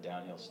kind of on the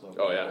downhill slope.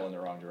 Oh yeah, going in the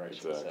wrong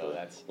direction. Exactly. So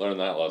that's learn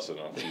that lesson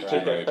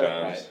too many times.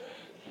 Right.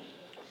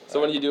 So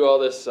when you do all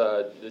this,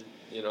 the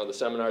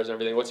seminars and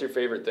everything, what's your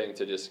favorite thing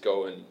to just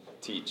go and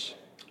teach?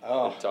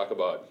 Oh, talk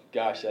about.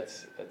 Gosh,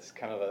 that's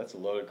a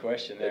loaded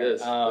question there. It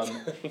is.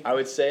 I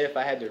would say if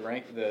I had to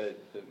rank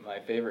my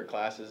favorite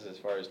classes as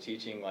far as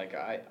teaching,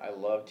 I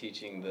love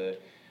teaching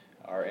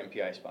our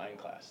MPI spine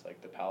class,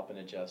 like the palp and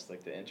adjust,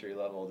 like the entry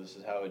level. This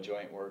is how a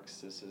joint works.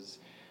 This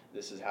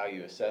is how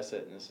you assess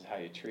it, and this is how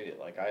you treat it.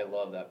 I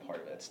love that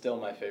part of it. It's still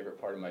my favorite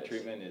part of my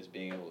treatment is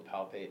being able to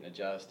palpate and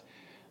adjust.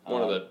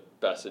 One of the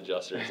best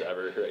adjusters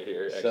ever, right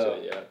here.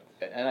 Actually,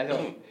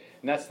 and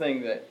that's the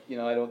thing that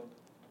I don't.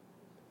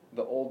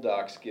 The old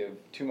docs give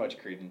too much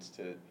credence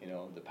to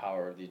the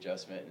power of the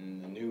adjustment,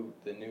 and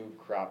the new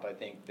crop, I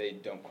think they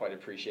don't quite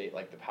appreciate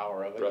the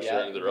power of it. Brush it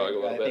under the rug a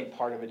little bit. I think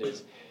part of it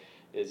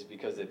is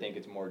because they think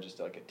it's more just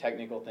a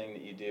technical thing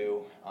that you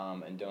do,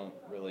 and don't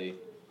really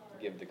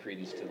give the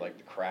credence to the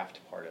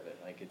craft part of it.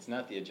 It's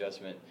not the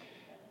adjustment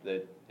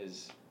that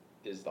is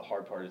the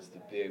hard part. It's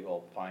to be able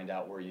to find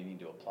out where you need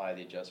to apply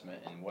the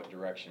adjustment and what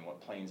direction, what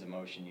planes of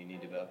motion you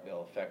need to be able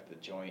to affect the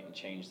joint and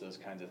change those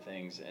kinds of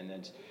things, and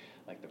then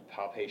the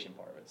palpation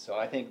part of it. So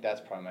I think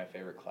that's probably my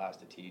favorite class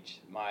to teach.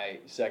 My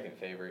second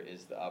favorite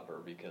is the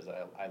upper, because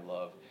I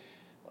love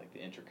the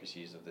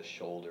intricacies of the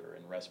shoulder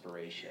and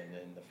respiration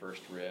and the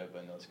first rib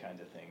and those kinds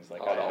of things.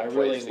 I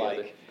really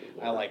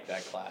like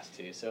that class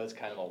too. So it's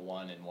kind of a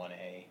 1 and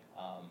 1A.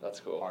 That's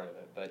cool. Part of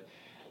it, but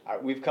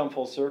we've come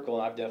full circle,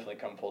 and I've definitely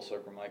come full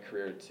circle in my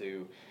career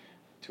to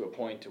a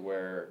point to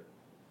where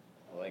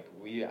I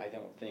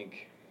don't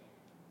think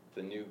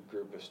the new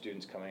group of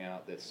students coming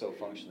out that's so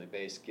functionally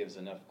based gives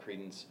enough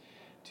credence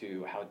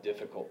to how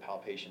difficult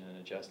palpation and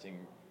adjusting,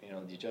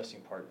 the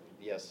adjusting part,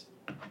 yes,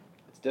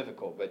 it's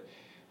difficult, but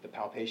the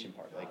palpation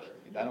part,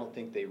 I don't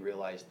think they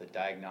realize the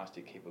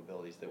diagnostic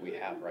capabilities that we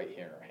have right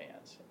here in our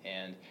hands.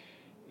 And,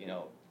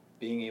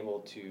 being able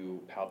to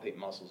palpate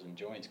muscles and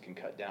joints can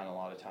cut down a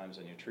lot of times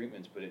on your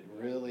treatments, but it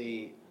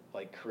really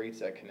creates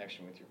that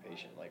connection with your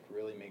patient,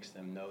 really makes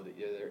them know that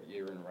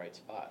you're in the right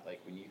spot.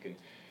 When you can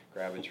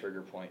grab a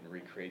trigger point and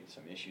recreate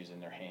some issues in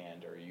their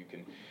hand, or you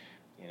can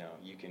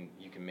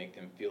make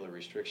them feel a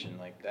restriction.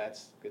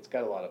 It's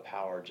got a lot of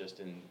power just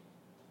in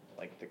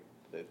like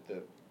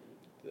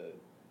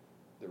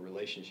the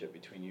relationship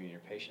between you and your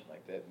patient,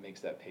 like that makes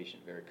that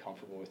patient very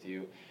comfortable with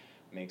you,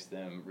 makes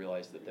them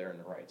realize that they're in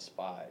the right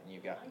spot, and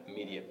you've got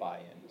immediate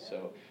buy-in.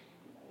 So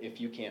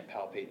if you can't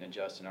palpate and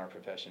adjust in our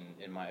profession,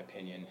 in my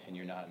opinion, and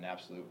you're not an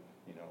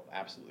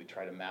absolutely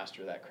try to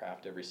master that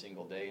craft every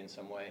single day in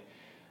some way,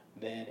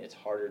 then it's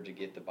harder to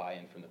get the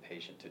buy-in from the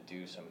patient to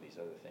do some of these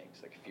other things.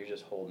 Like if you're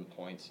just holding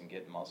points and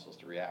getting muscles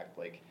to react,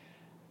 like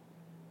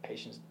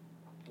patients,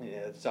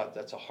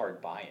 that's a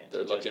hard buy-in.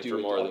 They're looking just for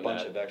do more a than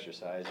bunch that. of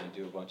exercise and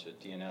do a bunch of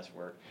DNS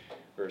work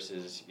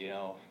versus,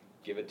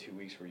 give it 2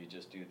 weeks where you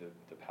just do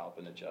the palp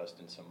and adjust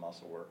and some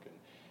muscle work,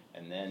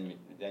 and then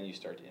you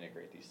start to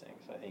integrate these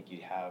things. I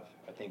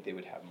think they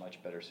would have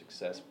much better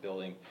success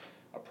building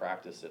a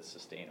practice that's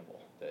sustainable,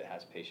 that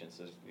has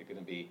patients. You're going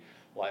to be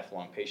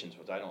lifelong patients,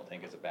 which I don't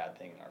think is a bad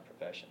thing in our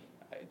profession.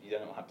 You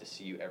don't have to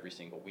see you every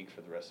single week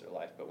for the rest of their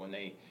life, but when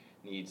they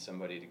need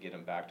somebody to get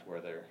them back to where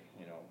they're,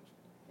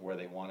 where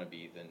they want to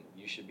be, then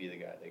you should be the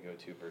guy they go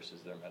to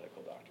versus their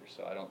medical doctor.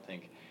 So I don't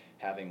think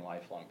having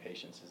lifelong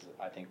patients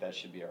I think that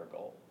should be our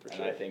goal.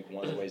 And I think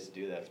one of the ways to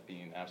do that is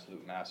being an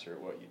absolute master at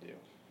what you do.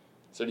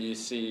 So do you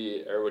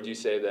see, or would you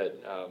say that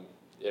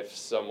if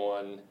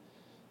someone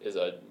is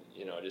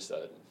just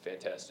a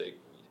fantastic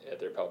at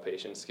their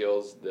palpation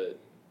skills, that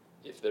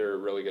if they're a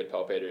really good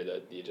palpator,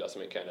 that the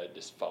adjustment kind of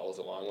just follows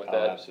along with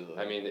that? Absolutely.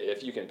 I mean,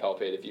 if you can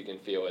palpate, if you can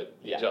feel it,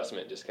 the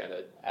adjustment just kind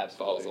of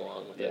follows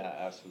along with it. Yeah,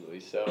 absolutely.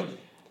 So,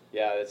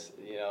 it's,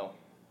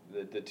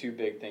 the two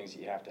big things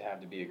you have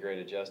to be a great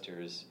adjuster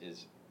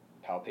is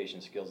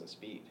palpation skills and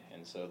speed.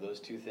 And so those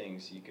two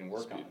things you can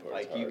work on.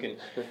 Like you can,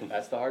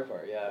 that's the hard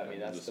part. Yeah, I mean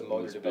that's the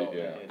motor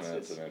development. Yeah,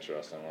 that's an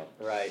interesting one.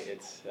 Right.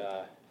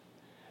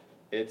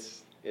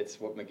 It's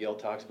what McGill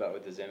talks about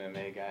with his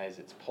MMA guys.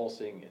 It's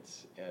pulsing.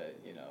 It's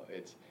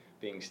it's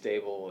being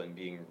stable and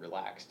being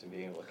relaxed and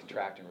being able to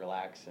contract and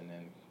relax, and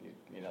then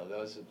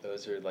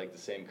those are like the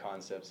same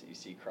concepts that you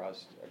see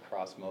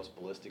across most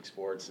ballistic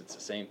sports. It's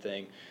the same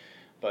thing.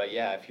 But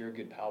if you're a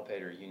good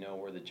palpator, you know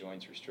where the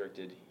joint's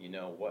restricted, you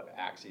know what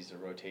axes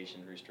of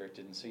rotation is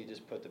restricted, and so you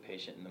just put the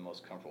patient in the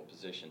most comfortable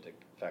position to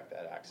affect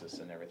that axis,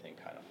 and everything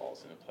kind of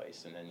falls into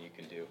place, and then you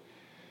can do,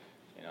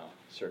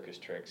 circus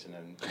tricks, and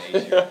then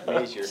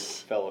maze your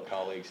fellow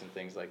colleagues and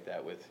things like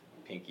that with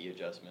pinky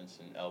adjustments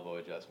and elbow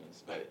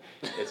adjustments. But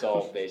it's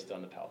all based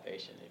on the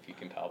palpation. If you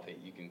can palpate,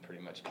 you can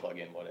pretty much plug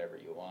in whatever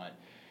you want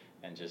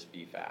and just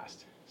be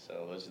fast.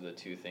 So those are the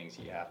two things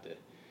you have to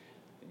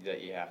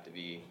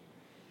be,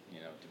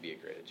 to be a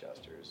great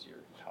adjuster, is your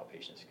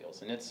palpation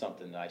skills. And it's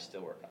something that I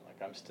still work on.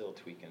 Like I'm still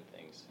tweaking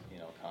things,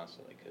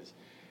 constantly, because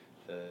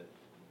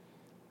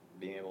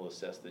being able to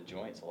assess the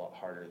joint's a lot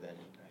harder than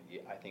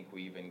I think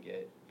we even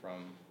get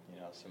from,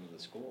 some of the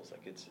schools.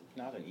 Like it's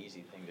not an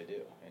easy thing to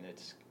do, and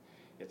it's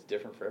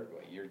different for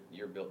everybody.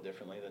 You're built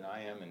differently than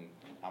I am, and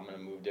I'm going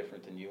to move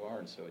different than you are,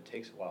 and so it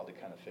takes a while to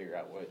kind of figure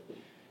out what,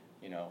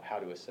 how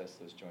to assess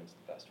those joints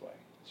the best way.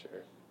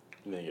 Sure.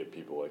 And then you get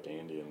people like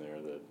Andy in there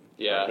that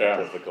Yeah.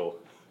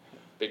 difficult.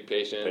 Big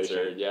patients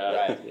Patient.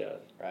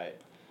 Right.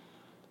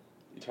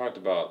 You talked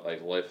about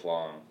like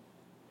lifelong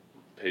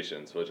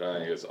patients, which I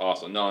think is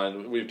awesome. No,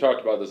 and we've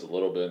talked about this a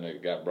little bit, and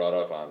it got brought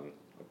up on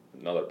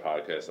another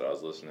podcast that I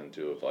was listening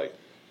to of like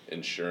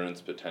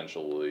insurance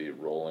potentially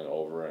rolling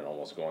over and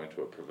almost going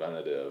to a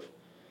preventative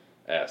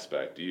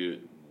aspect. Do you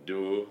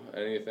do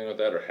anything with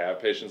that, or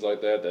have patients like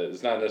that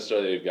it's not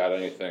necessarily they've got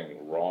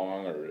anything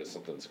wrong or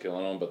something's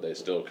killing them, but they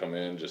still come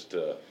in just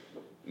to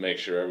make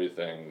sure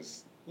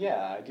everything's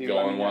I do.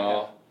 going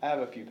well? I have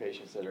a few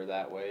patients that are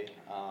that way.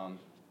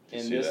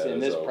 In see that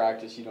this as a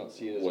practice, you don't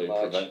see it as way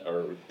much.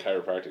 or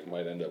chiropractic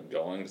might end up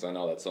going, because I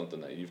know that's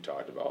something that you've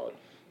talked about,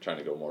 trying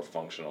to go more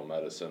functional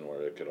medicine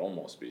where it could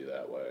almost be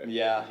that way.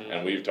 Yeah.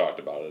 And we've talked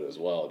about it as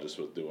well, just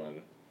with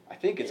doing I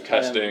think it's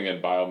testing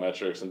and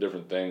biometrics and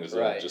different things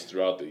just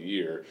throughout the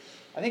year.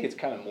 I think it's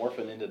kind of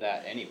morphing into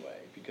that anyway,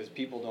 because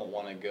people don't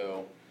want to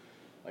go.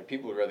 Like,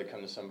 people would rather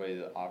come to somebody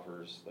that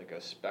offers, like,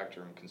 a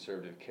spectrum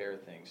conservative care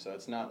thing. So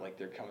it's not like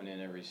they're coming in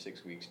every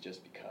 6 weeks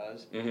just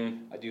because.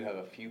 Mm-hmm. I do have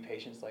a few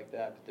patients like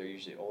that, but they're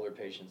usually older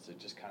patients that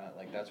just kind of,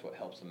 like, that's what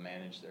helps them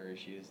manage their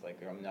issues. Like,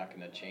 I'm not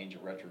going to change a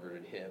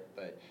retroverted hip,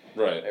 but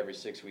every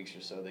 6 weeks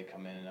or so they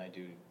come in and I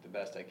do the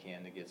best I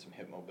can to get some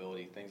hip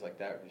mobility, things like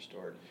that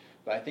restored.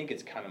 But I think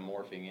it's kind of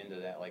morphing into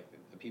that. Like,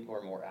 the people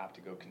are more apt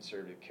to go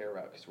conservative care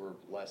route because we're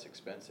less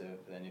expensive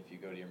than if you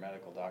go to your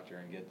medical doctor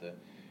and get the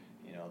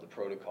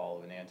protocol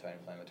of an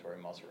anti-inflammatory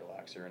muscle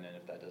relaxer, and then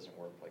if that doesn't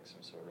work, like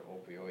some sort of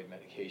opioid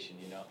medication,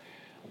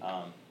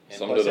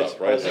 Summed it up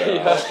right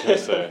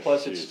there.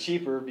 Plus it's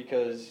cheaper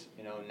because,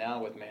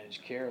 now with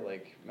managed care,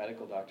 like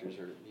medical doctors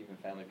or even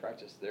family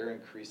practice, they're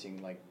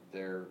increasing like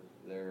their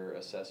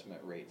assessment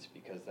rates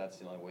because that's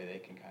the only way they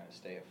can kind of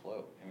stay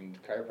afloat. I mean,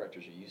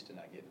 chiropractors are used to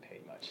not getting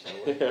paid much,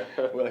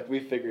 so we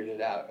figured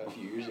it out a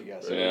few years ago,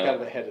 so we're kind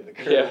of ahead of the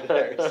curve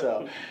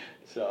there.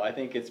 So I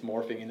think it's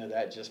morphing into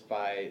that just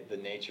by the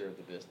nature of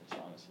the business,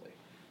 honestly.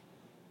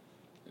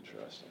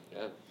 Interesting.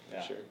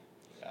 Yeah. Sure.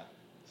 Yeah.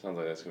 Sounds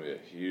like that's going to be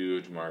a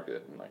huge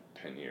market in like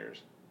 10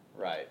 years.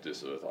 Right.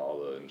 Just with all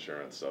the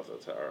insurance stuff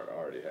that's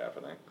already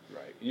happening.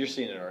 Right. You're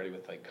seeing it already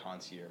with like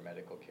concierge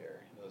medical care,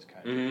 those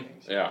kind Mhm. of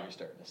things. Yeah. You're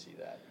starting to see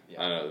that.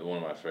 I know one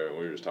of my favorite.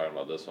 We were just talking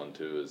about this one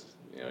too. Is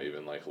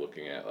even like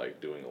looking at like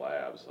doing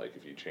labs. Like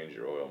if you change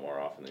your oil more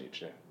often than you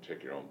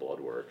check your own blood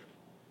work.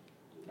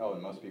 Oh,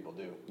 and most people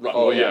do. Right.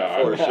 Oh, Well, yeah,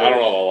 yeah. for sure. I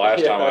don't know the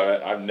last Yeah.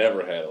 time I've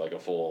never had like a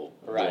full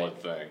Right. blood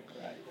thing.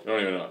 Right. I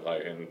don't even know.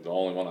 Like, and the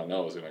only one I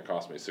know is going to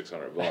cost me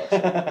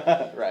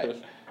 $600. Right.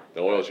 The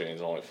oil change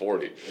is only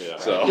 40. Yeah.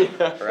 So.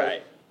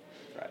 Right.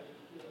 Right.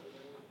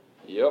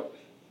 Yep.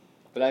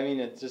 But I mean,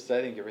 it's just, I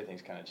think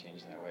everything's kind of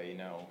changed that way,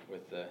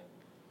 with the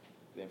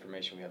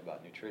information we have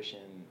about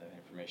nutrition, the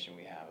information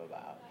we have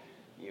about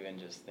even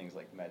just things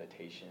like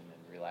meditation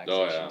and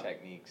relaxation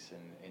techniques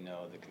and,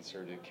 the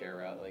conservative care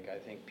route. Like, I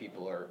think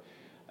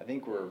I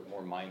think we're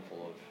more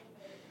mindful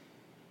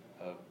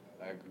of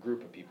a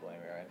group of people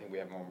anyway. I think we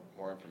have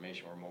more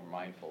information, we're more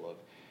mindful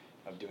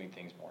of doing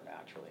things more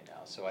naturally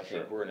now. So I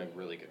think we're in a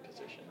really good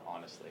position,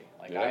 honestly.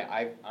 Like,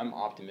 I'm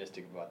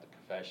optimistic about the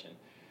profession.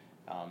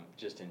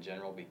 Just in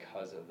general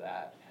because of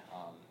that,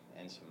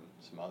 and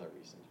some other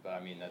reasons. But I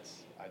mean,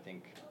 I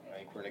think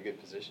we're in a good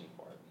position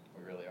for it.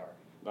 We really are.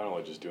 Not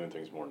only just doing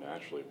things more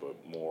naturally, but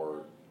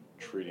more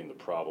treating the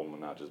problem and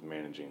not just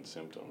managing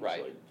symptoms.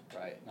 Right. Like,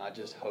 Right. Not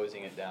just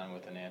hosing it down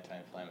with an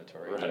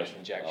anti-inflammatory Right.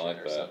 injection like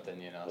or that. something,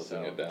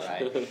 Hosing it down.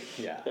 Right.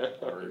 Yeah.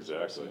 Or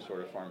Exactly. some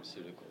sort of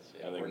pharmaceuticals.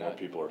 Yeah, I think we're more not.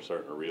 people are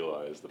starting to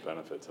realize the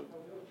benefits of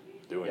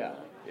doing Yeah.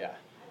 that. Yeah.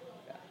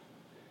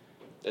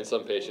 And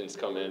some patients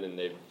come in and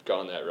they've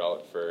gone that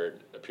route for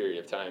a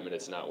period of time and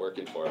it's not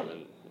working for them,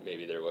 and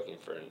maybe they're looking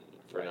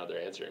for another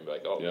answer and be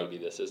like, oh, maybe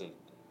this isn't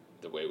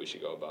the way we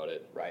should go about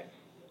it. Right.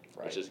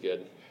 Right. Which is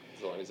good,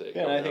 as long as they.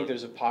 Yeah, and I think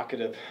there's a pocket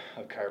of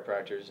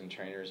chiropractors and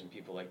trainers and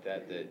people like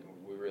that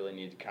we really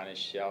need to kind of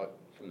shout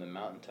from the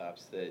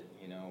mountaintops that,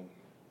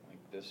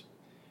 like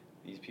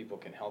these people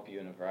can help you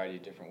in a variety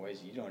of different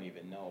ways you don't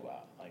even know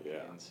about. Like,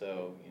 and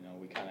so,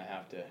 we kind of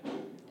have to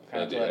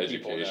And the let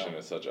people education know.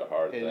 is such a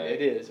hard thing.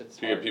 It is. It's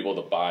to hard. get people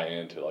to buy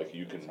into like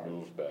you can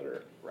move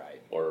better.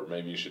 Right. Or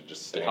maybe you should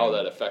just And how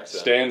that affects them,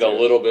 stand too. a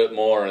little bit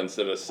more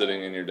instead of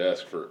sitting in your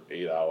desk for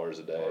 8 hours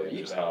a day. Or And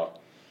eat just better. how,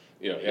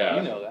 You know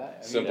that. I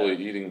mean, simply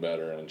eating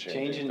better and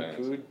changing things.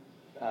 food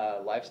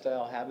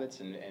lifestyle habits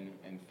and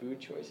food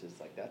choices,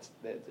 like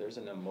there's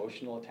an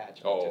emotional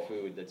attachment to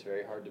food that's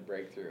very hard to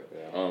break through.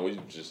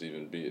 We've just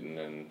even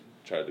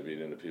tried to beat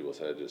into people's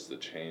head just the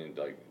change,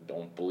 like,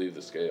 don't believe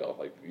the scale.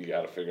 Like, you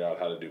got to figure out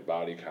how to do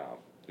body comp.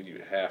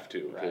 You have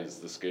to, because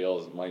the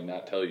scales might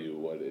not tell you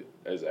what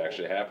is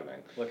actually happening.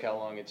 Look how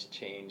long it's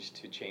changed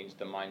to change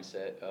the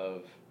mindset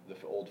of the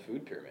old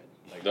food pyramid.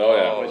 Like,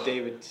 what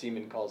David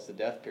Seaman calls the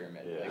death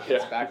pyramid. Yeah. Like,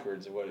 it's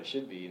backwards of what it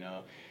should be,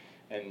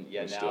 And We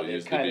now still they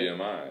use the kind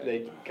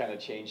BMI. of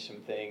changed some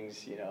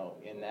things,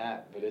 in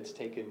that, but it's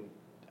taken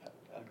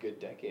a good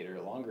decade or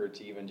longer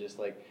to even just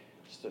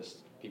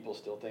people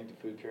still think the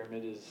food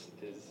pyramid is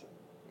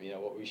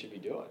what we should be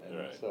doing. And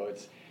Right. so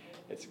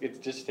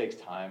it just takes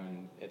time,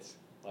 and it's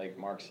like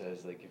Mark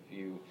says, like if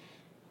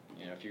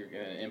you're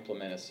going to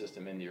implement a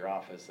system into your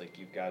office, like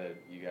you got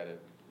to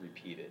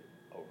repeat it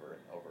over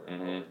and over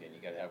and over again.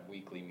 You got to have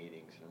weekly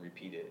meetings and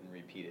repeat it and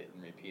repeat it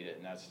and repeat it,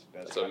 and that's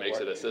what makes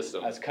it a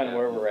system. That's kind of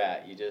where we're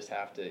at. You just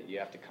have to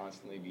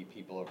constantly beat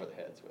people over the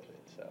heads with it.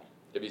 So.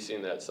 Have you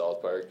seen that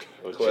South Park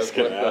I was clip just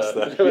gonna ask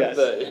that. with the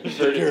The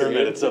inverted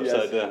pyramid, it's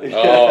upside down.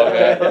 Oh,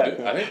 yeah.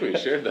 I think we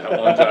shared that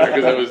one time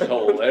because it was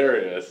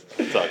hilarious.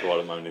 I talk about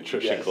it in my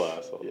nutrition Yes.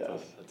 class all the Yes. time.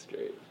 That's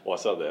great. Well,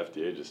 I saw the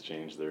FDA just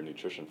changed their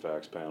nutrition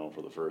facts panel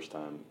for the first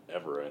time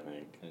ever, I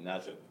think. And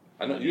that's it.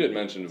 I know you had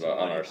mentioned It's about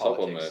on money our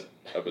politics.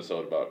 supplement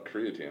episode about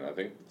creatine. I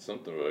think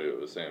something about it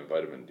was saying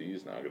vitamin D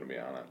is not going to be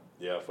on it.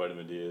 Yeah,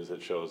 vitamin D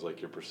it shows like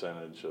your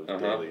percentage of Uh-huh.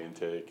 daily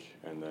intake,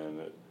 and then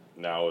it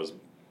now is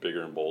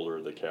bigger and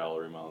bolder, the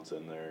calorie amounts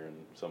in there,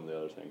 and some of the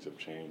other things have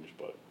changed.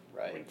 But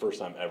Right. I mean, first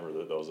time ever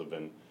that those have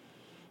been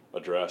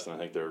addressed, and I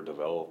think they were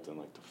developed in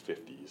like the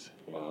 50s.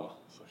 You know?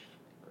 It's like,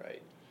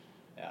 Right.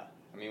 Yeah.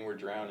 I mean, we're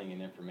drowning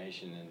in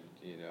information, and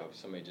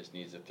somebody just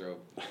needs to throw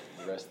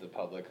the rest of the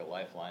public a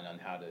lifeline on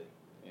how to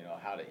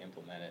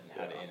implement it and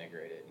how to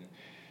integrate it, and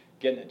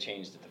getting it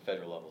changed at the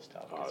federal level is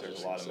tough because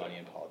there's a lot of money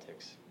in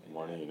politics.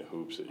 money and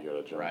hoops that you got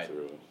to jump Right.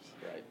 through.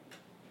 Right.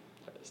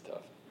 That is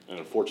tough. And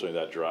unfortunately,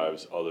 that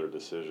drives other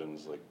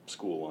decisions, like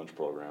school lunch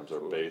programs are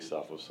based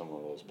off of some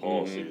of those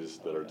policies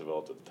that are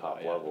developed at the top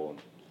Oh, yeah. level. And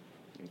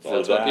That's for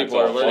what that, people it's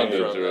are all learning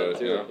funded from through that it,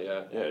 too.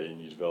 yeah. Yeah. Yeah,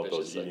 you develop Vicious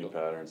those eating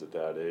cycle. patterns at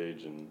that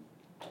age, and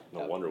no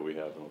Yep. wonder we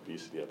have an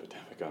obesity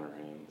epidemic on our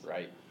hands.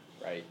 Right.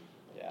 Right.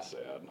 Yeah.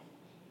 Sad.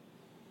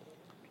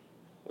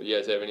 Well, you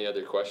guys have any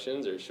other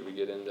questions, or should we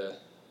get into?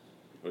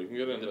 We can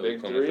get into The the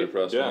big clinically three?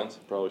 pressed Yeah, ones.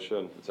 probably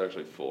should. It's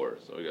actually 4,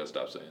 so we got to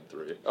stop saying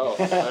 3. Oh, all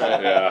right.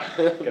 Yeah.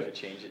 Gotta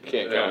change it.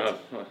 Can't Yeah.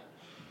 count.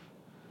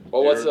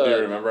 Well, what's do you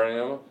remember any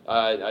of them?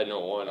 I know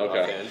one.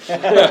 Okay.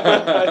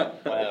 Offhand.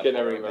 I can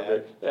never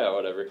remember. Yeah,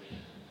 whatever.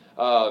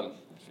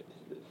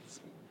 It's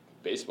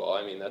baseball.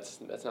 I mean, that's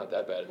not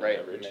that bad. of an Right.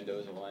 average.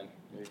 Mendoza line.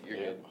 you're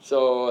good.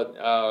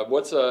 So,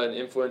 what's an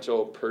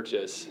influential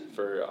purchase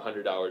for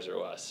 $100 or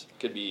less?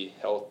 Could be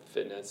health,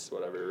 fitness,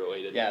 whatever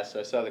related. Yeah, so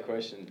I saw the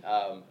question.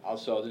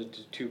 Also, I'll do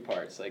two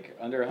parts. Like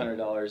under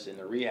 $100 in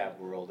the rehab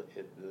world,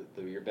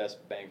 your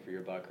best bang for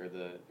your buck are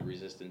the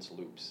resistance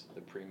loops,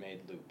 the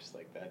pre-made loops.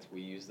 Like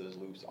we use those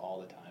loops all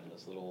the time.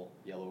 Those little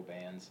yellow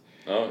bands.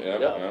 Oh yeah,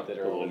 That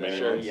are Little over mini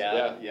there. ones.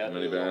 Yeah.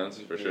 Mini bands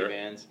for Mini sure.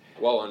 bands.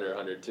 Well under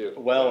 100 too.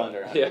 Well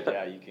under 100. Yeah.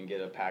 Yeah, you can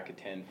get a pack of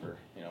 10 for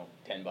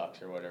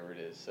 $10 or whatever it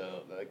is.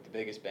 So like the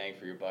biggest bang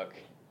for your buck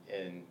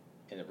in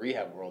the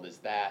rehab world is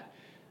that.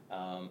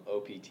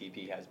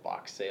 OPTP has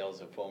box sales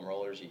of foam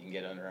rollers. You can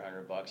get under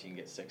 $100. You can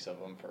get 6 of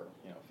them for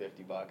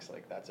 $50.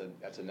 Like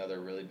that's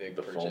another really big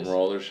The purchase. foam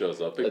roller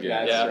shows up again.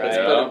 That's Yeah, right. it's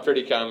been a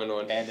pretty common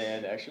one. And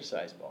then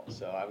exercise balls.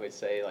 So I would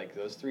say like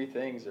those 3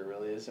 things, there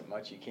really isn't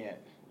much you can't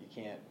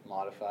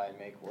modify and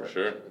make work. For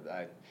sure.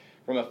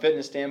 From a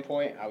fitness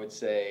standpoint, I would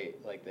say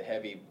like the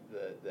heavy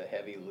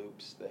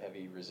loops, the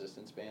heavy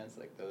resistance bands,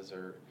 like those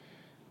are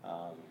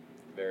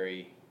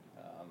very.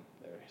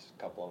 There's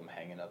a couple of them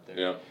hanging up there.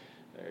 Yeah.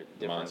 They're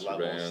different Monster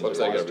levels. bands. Looks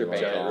like a Monster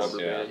giant bands. rubber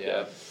band. Yeah.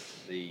 Yeah.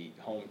 The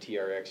home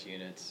TRX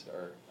units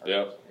are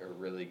Yep.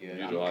 really good.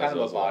 Utilize I'm kind of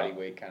those a a lot. body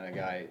weight kind of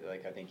guy.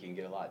 Like I think you can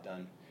get a lot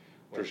done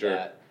with For sure.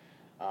 that.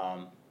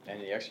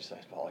 And the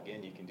exercise ball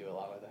again, you can do a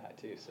lot with that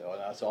too. So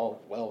that's all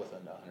well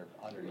within the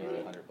underneath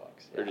 $100.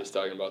 We were just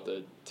talking about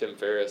the Tim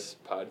Ferriss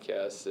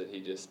podcast that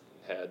he just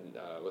had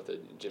with the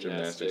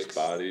gymnastics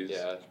bodies.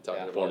 Yeah,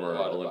 talking about Former a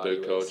lot of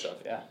Olympic bodyweight coach. stuff.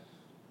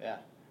 Yeah.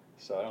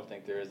 So I don't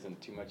think there isn't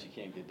too much you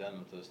can't get done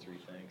with those 3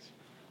 things.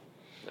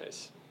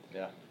 Nice.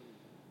 Yeah.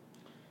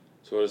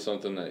 So what is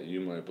something that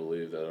you might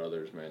believe that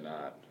others may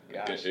not?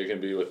 Gosh. It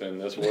can be within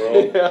this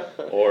world Yeah.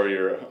 or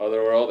your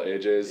other world.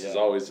 AJ's is Yeah.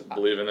 always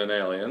believing in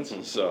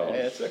aliens, so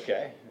Hey, it's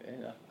okay.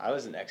 I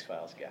was an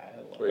X-Files guy.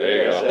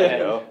 There you go. There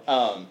you go.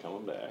 Um,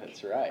 Coming back.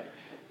 That's right.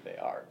 They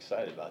are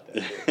excited about that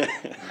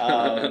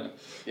too.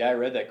 Yeah, I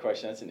read that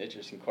question. That's an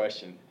interesting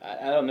question.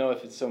 I don't know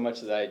if it's so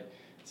much that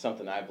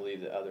something I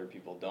believe that other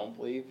people don't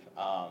believe.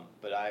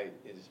 But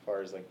as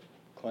far as like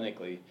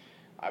clinically,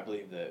 I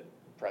believe that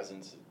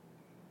presence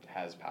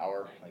has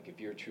power. Like if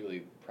you're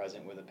truly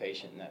present with a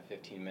patient in that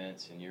 15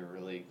 minutes and you're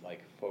really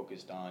like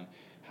focused on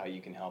how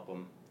you can help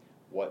them,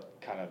 what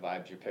kind of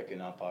vibes you're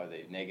picking up, are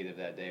they negative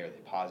that day, are they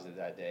positive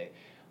that day?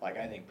 Like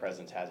I think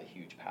presence has a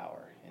huge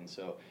power. And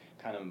so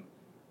kind of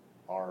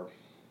our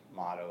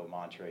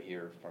mantra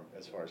here from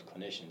as far as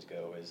clinicians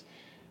go is,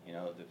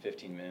 the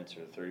 15 minutes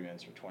or the 30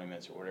 minutes or 20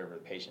 minutes or whatever the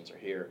patients are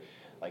here,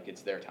 like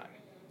it's their time.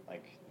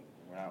 Like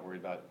we're not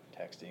worried about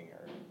texting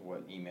or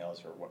what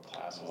emails or what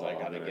classes I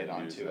got to get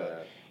onto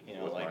it.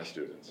 With like my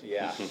students.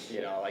 Yeah,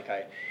 like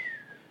I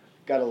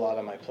got a lot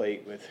on my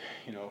plate with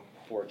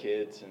 4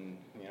 kids and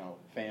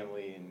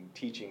family and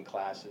teaching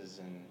classes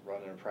and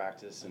running a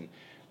practice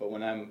but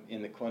when I'm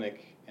in the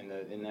clinic in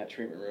that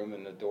treatment room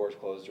and the door's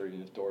closed or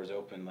even if the door's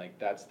open,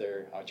 like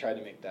I try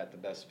to make that the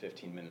best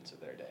 15 minutes of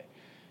their day.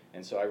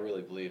 And so I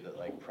really believe that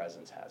like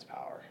presence has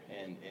power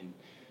and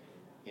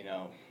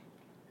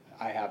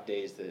I have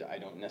days that I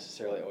don't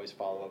necessarily always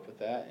follow up with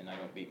that and I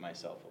don't beat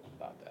myself up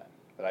about that.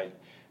 But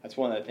that's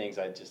one of the things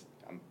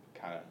I'm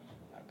kind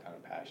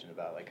of passionate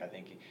about. Like I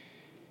think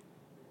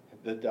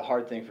the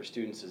hard thing for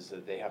students is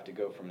that they have to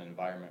go from an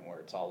environment where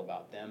it's all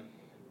about them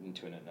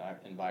into an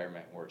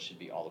environment where it should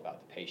be all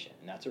about the patient.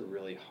 And that's a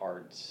really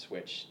hard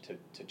switch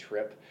to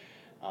trip.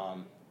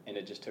 And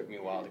it just took me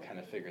a while to kind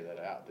of figure that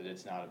out, that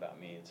it's not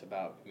about me. It's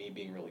about me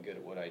being really good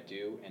at what I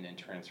do and then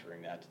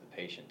transferring that to the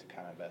patient to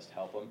kind of best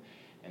help them.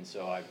 And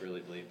so I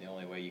really believe the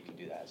only way you can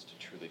do that is to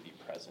truly be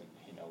present,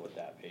 with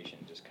that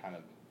patient, just kind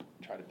of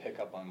try to pick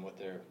up on what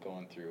they're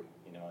going through,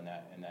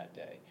 in that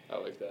day. I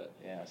like that.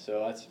 Yeah,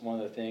 so that's one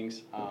of the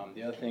things.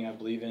 The other thing I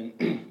believe in,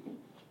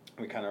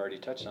 we kind of already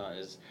touched on,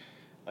 is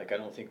like I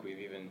don't think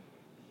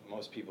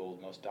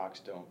most docs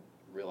don't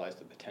realize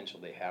the potential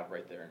they have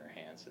right there in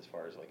their hands as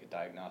far as like a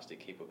diagnostic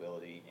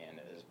capability and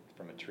as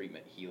from a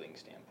treatment healing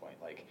standpoint.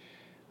 Like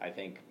I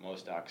think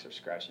most docs are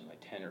scratching like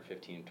 10 or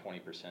 15,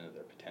 20% of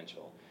their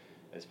potential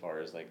as far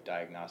as like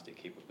diagnostic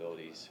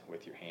capabilities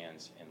with your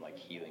hands and like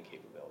healing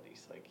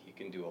capabilities. Like you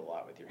can do a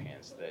lot with your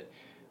hands that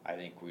I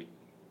think we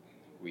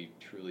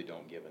truly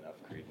don't give enough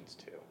credence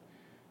to.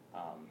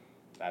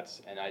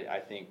 I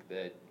think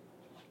that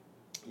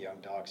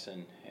young docs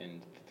and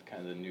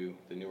kind of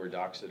the newer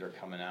docs that are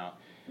coming out,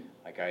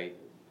 like I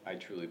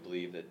truly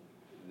believe that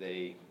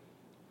they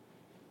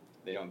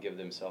don't give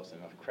themselves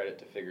enough credit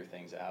to figure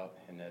things out,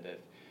 and that if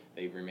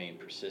they remain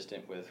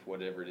persistent with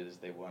whatever it is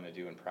they want to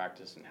do in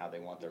practice and how they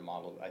want their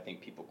model, I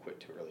think people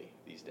quit too early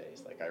these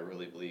days. Like I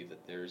really believe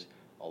that there's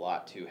a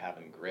lot to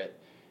having grit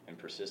and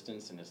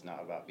persistence, and it's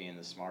not about being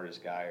the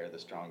smartest guy or the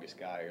strongest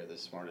guy or the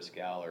smartest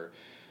gal or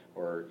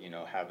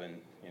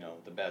having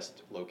the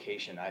best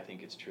location. I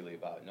think it's truly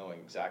about knowing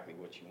exactly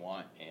what you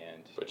want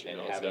and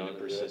having the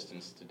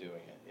persistence to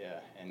doing it. Yeah,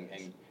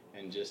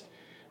 and just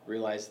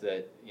realize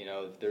that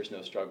if there's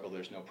no struggle,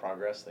 there's no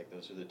progress. Like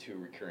those are the 2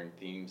 recurring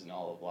themes in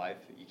all of life.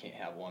 You can't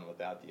have one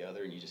without the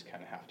other, and you just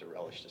kind of have to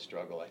relish the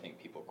struggle. I think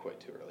people quit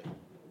too early.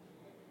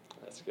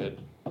 That's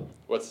good.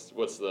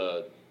 What's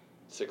the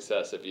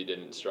success if you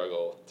didn't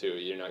struggle too?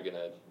 You're not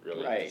gonna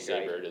really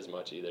savor it as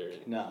much either.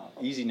 No,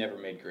 easy never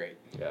made great.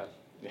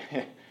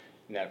 Yeah.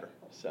 Never.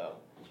 So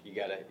you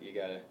gotta.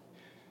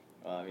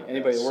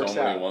 Anybody that works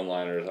so many out.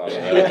 one-liners out of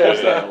that.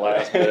 Just that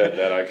last bit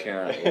that I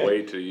can't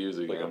wait to use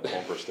again. Like a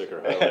bumper sticker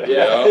highlight.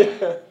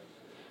 Yeah.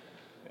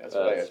 That's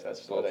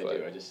what I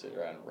do. I just sit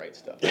around and write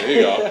stuff. There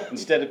you go.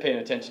 Instead of paying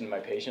attention to my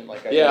patient,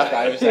 like I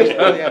Yeah. just,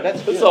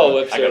 that's That's all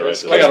lip I gotta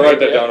service. write I gotta write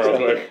that down real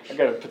quick. I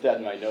gotta put that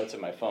in my notes on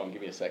my phone.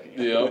 Give me a second.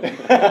 Yeah.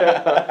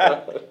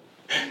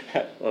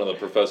 One of the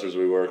professors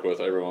we work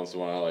with, every once in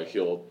a while, like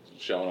he'll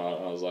shout out,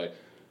 and I was like,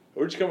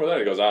 "Where'd you come with that?"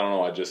 He goes, "I don't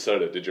know. I just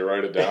said it. Did you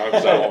write it down?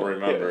 Because I won't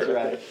remember."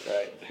 Right.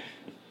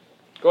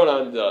 Going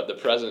on the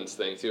presence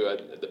thing too,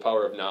 The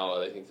Power of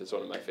Now, I think that's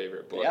one of my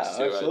favorite books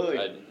too. Absolutely.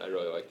 I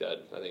really like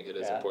that. I think it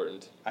is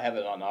important. I have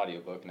it on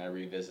audiobook and I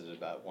revisit it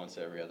about once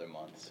every other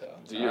month. So.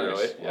 Do you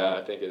really? Yeah,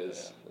 I think it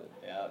is.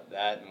 Yeah,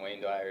 that and Wayne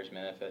Dyer's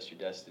Manifest Your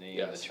Destiny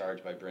and Yes. The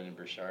Charge by Brendan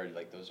Burchard,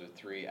 like those are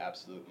 3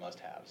 absolute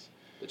must-haves.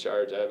 The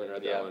Charge, I haven't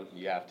read that one.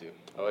 You have to.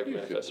 I like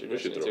Manifest Your We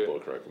should Destiny throw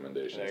too. book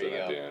recommendations There you in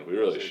at go. the end. We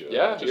really should.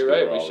 Yeah, Just you're 'cause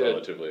right, we're we all should.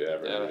 relatively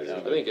average. Yeah, I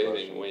think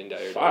anything Wayne Dyer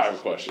does. 5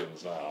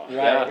 questions now.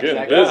 Yeah,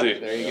 Getting exactly. busy.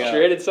 There you go.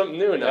 Created something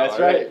new now. That's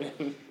all right.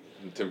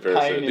 Tim Ferriss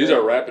said, "These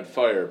are rapid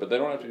fire, but they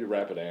don't have to be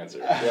rapid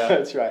answers." Yeah.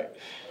 That's right.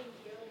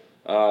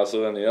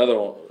 So then the other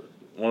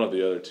one of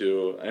the other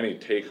two, any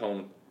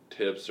take-home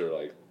tips or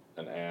like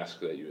an ask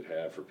that you would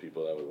have for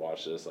people that would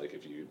watch this, like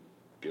if you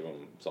give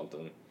them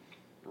something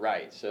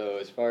Right. So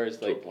as far as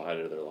to like apply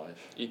to their life.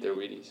 Eat their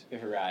Wheaties.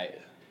 right,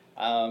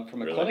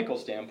 from a Really? clinical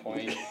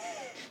standpoint,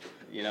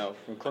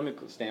 from a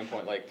clinical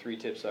standpoint, like 3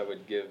 tips I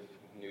would give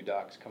new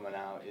docs coming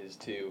out is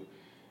to,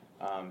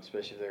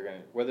 especially if they're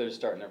gonna whether they're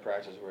starting their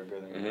practice or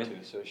going into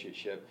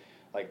associateship,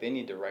 like they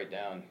need to write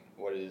down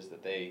what it is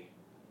that they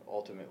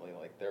ultimately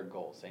like their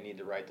goals. They need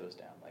to write those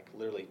down. Like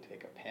literally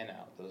take a pen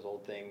out, those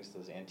old things,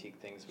 those antique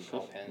things we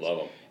call pens,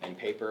 Love 'em. and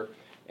paper,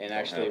 and Don't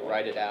actually have one.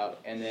 write it out.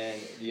 And then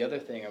the other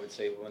thing I would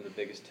say, one of the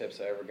biggest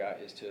tips I ever got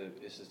is to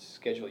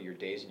schedule your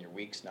days and your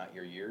weeks, not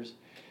your years,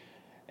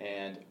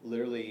 and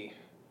literally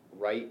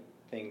write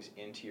things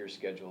into your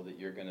schedule that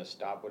you're going to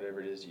stop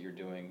whatever it is that you're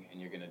doing and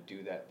you're going to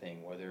do that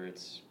thing, whether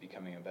it's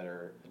becoming a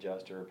better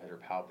adjuster, a better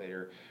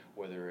palpator,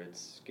 whether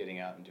it's getting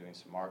out and doing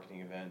some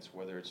marketing events,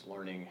 whether it's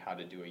learning how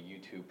to do a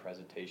YouTube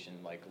presentation,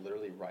 like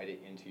literally write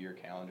it into your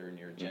calendar and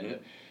your agenda.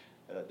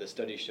 The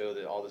studies show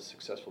that all the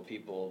successful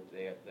people,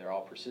 they're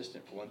all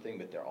persistent for one thing,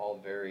 but they're all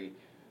very,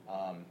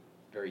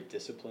 very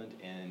disciplined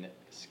in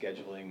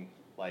scheduling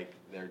like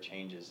their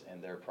changes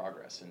and their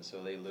progress. And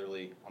so they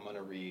literally, I'm going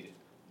to read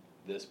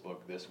this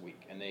book this week,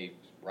 and they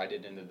write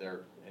it into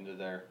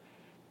their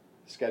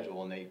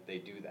schedule, and they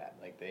do that.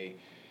 Like they,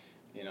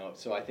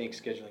 so I think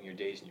scheduling your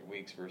days and your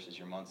weeks versus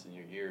your months and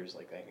your years,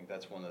 like I think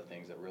that's one of the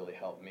things that really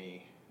helped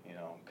me,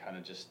 kind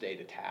of just stay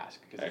to task.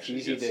 Because Actually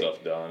it's easy get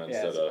stuff done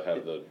instead of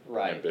have the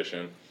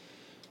ambition.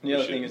 The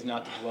other thing is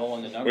not to dwell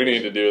on the numbers. We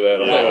need to do that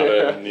a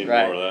little bit. Need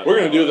Right. more of that. We're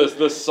going to do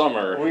this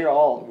summer. We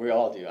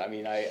all do. I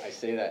mean, I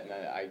say that,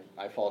 and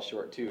I fall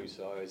short too.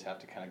 So I always have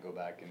to kind of go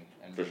back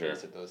and For sure.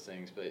 revisit those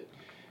things. But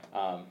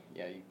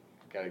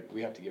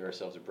we have to give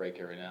ourselves a break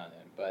every now and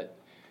then. But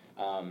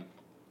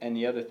and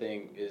the other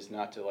thing is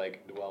not to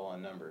like dwell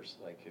on numbers.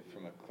 Like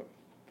from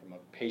a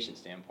patient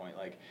standpoint,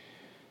 like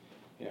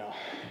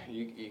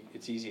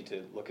it's easy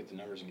to look at the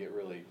numbers and get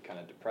really kind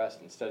of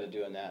depressed. Instead of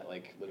doing that,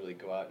 like literally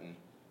go out and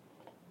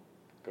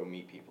go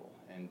meet people.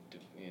 And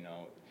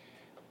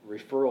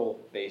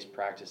referral-based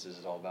practices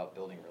is all about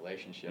building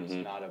relationships,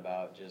 not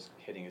about just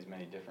hitting as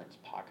many different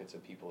pockets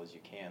of people as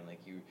you can. Like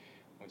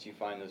once you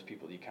find those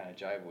people that you kind of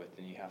jive with,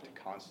 then you have to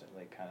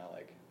constantly kind of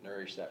like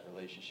nourish that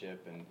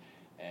relationship and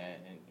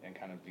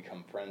kind of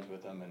become friends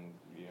with them and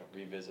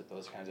revisit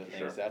those kinds of things.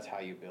 Sure. That's how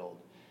you build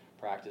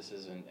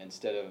practices, and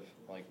instead of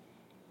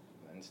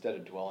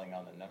dwelling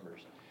on the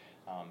numbers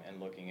and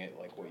looking at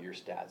like what your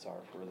stats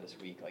are for this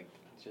week, like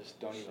just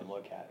don't even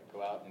look at it.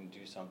 Go out and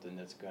do something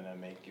that's going to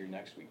make your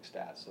next week's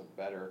stats look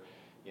better,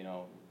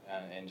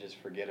 and just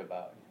forget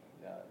about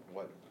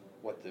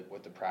what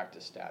the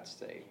practice stats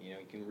say. You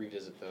can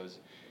revisit those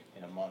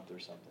in a month or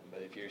something.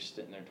 But if you're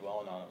sitting there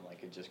dwelling on them,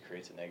 like it just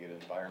creates a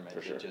negative environment.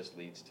 For sure. It just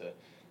leads to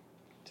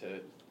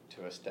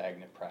a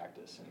stagnant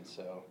practice. And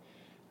so,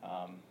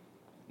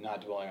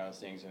 not dwelling on those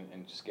things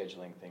and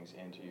scheduling things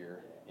into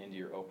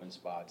your open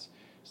spots,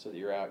 so that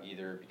you're out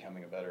either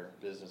becoming a better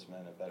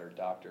businessman, a better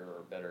doctor, or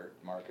a better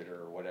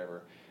marketer, or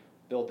whatever.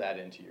 Build that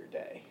into your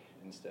day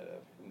instead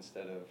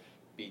of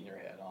beating your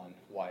head on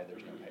why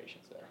there's no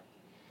patients there.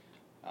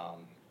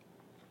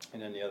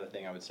 And then the other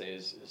thing I would say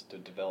is to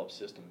develop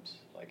systems.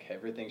 Like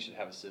everything should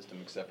have a system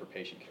except for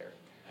patient care.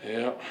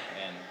 Yeah.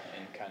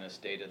 And kind of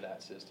stay to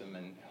that system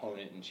and hone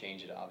it and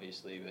change it,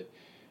 obviously. But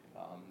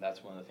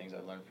that's one of the things I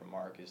learned from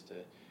Mark is to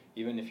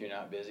even if you're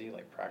not busy,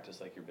 like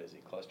practice like you're busy.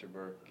 Cluster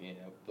work,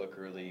 book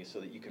early so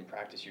that you can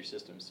practice your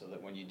system so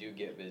that when you do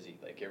get busy,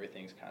 like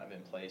everything's kind of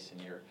in place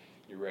and you're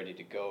ready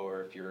to go.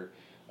 Or if you're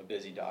a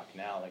busy doc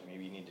now, like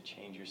maybe you need to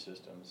change your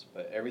systems.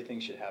 But everything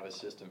should have a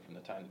system from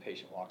the time the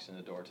patient walks in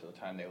the door to the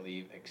time they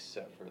leave,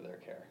 except for their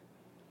care.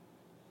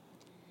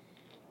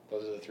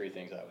 Those are the three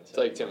things I would say. It's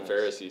like Tim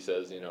Ferriss, he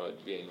says,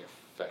 being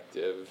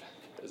effective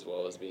as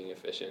well as being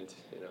efficient,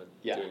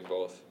 doing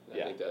both.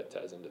 I think that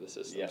ties into the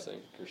systems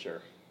thing. For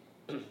sure.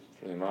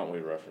 For the amount we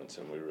reference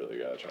him, we really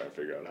got to try and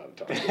figure out how to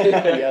talk to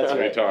Yeah, that's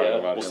right.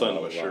 about We'll send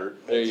him a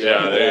shirt. There you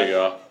Yeah, go. there you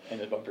go.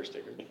 And a bumper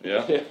sticker.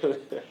 Yeah.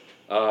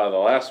 The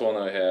last one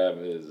I have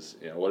is,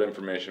 what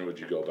information would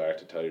you go back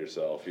to tell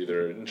yourself,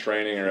 either in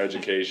training or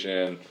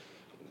education,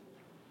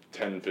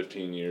 10,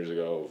 15 years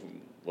ago,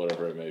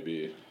 whatever it may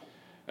be?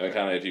 And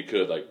kind of, if you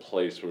could, like,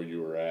 place where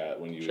you were at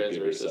when you would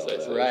give yourself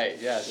that. Right,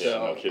 yeah. Yeah,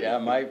 So, no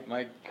kidding.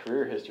 my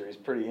career history is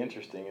pretty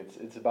interesting.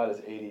 It's about as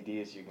ADD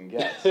as you can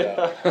get.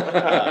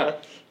 So,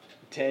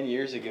 10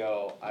 years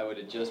ago, I would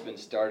have just been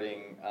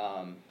starting,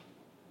 I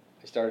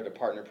started a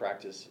partner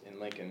practice in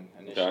Lincoln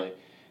initially. Okay.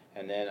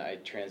 And then I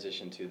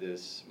transitioned to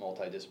this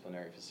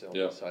multidisciplinary facility.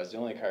 Yeah. So I was the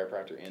only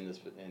chiropractor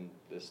in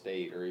the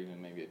state, or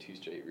even maybe a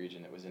 2-state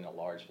region that was in a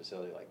large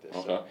facility like this.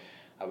 Okay. So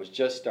I was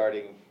just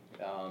starting,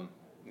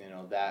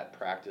 that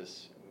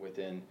practice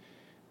within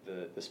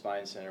the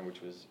spine center,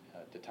 which was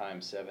at the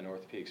time 7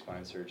 orthopedic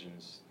spine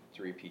surgeons,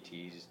 3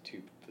 PTs,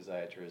 2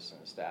 physiatrists,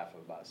 and a staff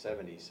of about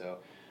 70. So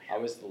I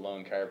was the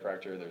lone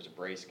chiropractor. There was a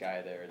brace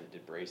guy there that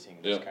did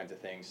bracing, those kinds of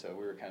things. So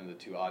we were kind of the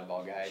 2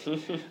 oddball guys.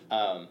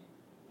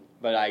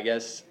 But I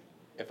guess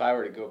if I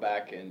were to go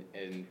back and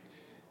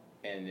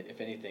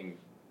if anything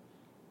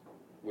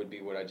would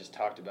be what I just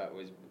talked about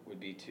would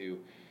be to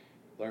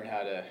learn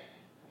how to,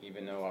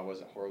 even though I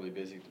wasn't horribly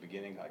busy at the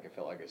beginning, like I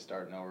felt like I was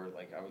starting over,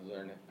 like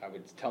I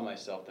would tell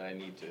myself that I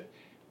need to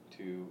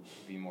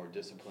be more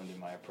disciplined in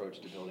my approach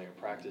to building a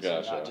practice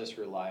and not just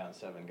rely on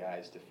 7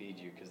 guys to feed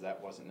you, because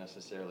that wasn't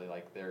necessarily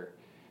like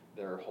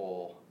their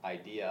whole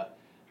idea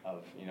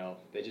of,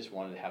 they just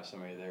wanted to have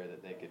somebody there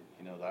that they could,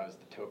 that was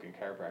the token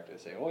chiropractor to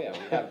say, oh yeah,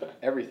 we have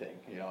everything,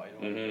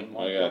 in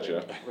one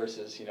building,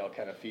 versus,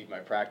 kind of feed my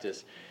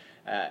practice.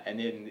 And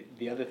then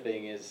the other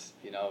thing is,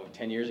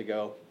 10 years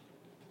ago,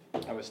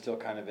 I was still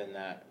kind of in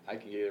that, I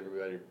could get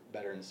everybody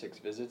better in 6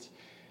 visits,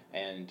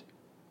 and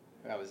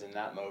I was in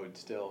that mode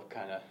still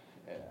kind of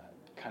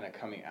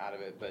coming out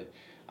of it, but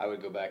I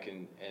would go back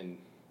and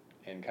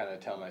kind of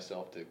tell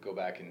myself to go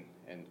back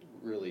and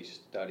really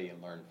study and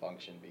learn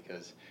function,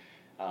 because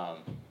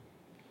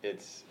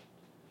it's,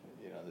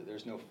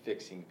 there's no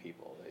fixing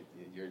people.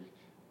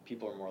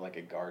 People are more like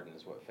a garden,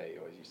 is what Faye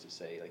always used to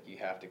say. Like, you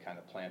have to kind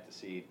of plant the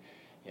seed,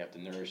 you have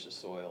to nourish the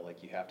soil,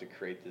 like you have to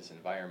create this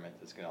environment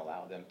that's going to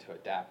allow them to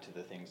adapt to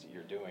the things that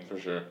you're doing. For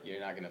sure. You're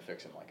not going to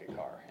fix them like a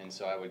car. And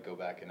so I would go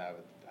back and I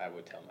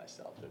would tell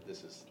myself that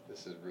this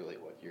is really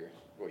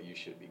what you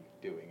should be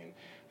doing, and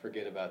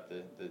forget about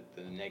the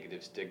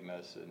negative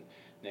stigmas and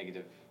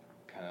negative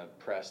kind of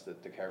press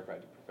that the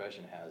chiropractic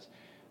profession has.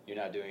 You're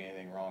not doing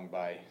anything wrong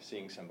by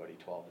seeing somebody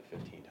 12 to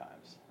 15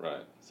 times.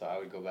 Right. So I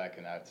would go back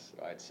and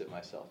I'd sit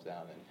myself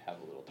down and have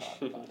a little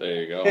talk about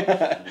There you go.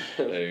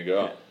 There you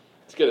go.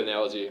 It's a good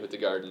analogy with the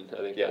garden. I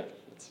think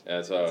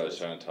That's what I was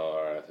trying to tell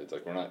our athletes.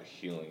 Like, we're not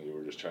healing you.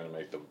 We're just trying to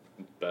make the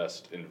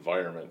best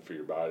environment for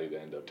your body to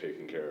end up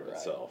taking care of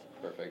itself.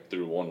 Perfect.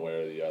 Through one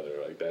way or the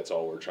other. Like, that's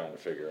all we're trying to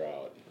figure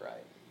out.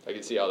 Right. I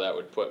can see how that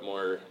would put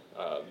more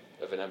of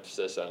an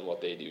emphasis on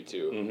what they do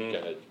too.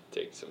 Kind of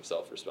take some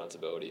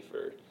self-responsibility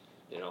for,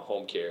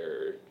 home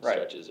care or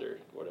stretches or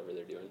whatever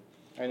they're doing.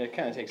 And it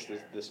kind of takes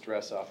the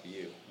stress off of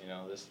you.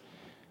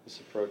 This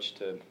approach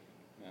to,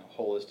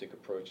 holistic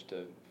approach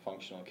to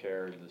functional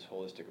care, this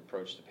holistic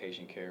approach to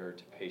patient care,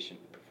 to patient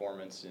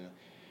performance.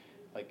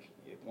 Like,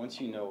 once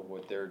you know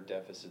what their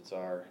deficits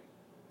are,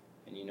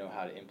 and you know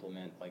how to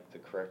implement like the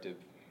corrective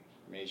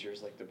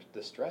measures, like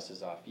the stress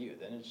is off you.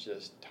 Then it's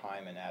just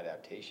time and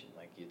adaptation.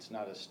 Like, it's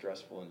not a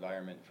stressful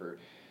environment for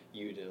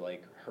you to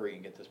like hurry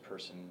and get this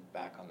person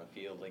back on the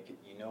field. Like,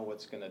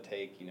 what's going to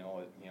take. You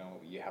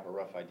have a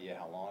rough idea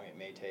how long it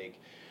may take,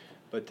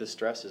 but the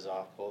stress is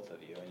off both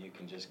of you, and you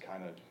can just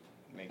kind of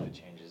make the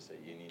changes that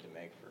you need to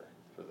make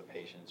for the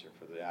patients or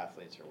for the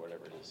athletes or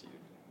whatever it is that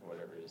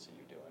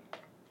you're doing.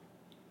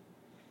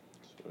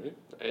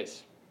 Sweet.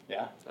 Nice.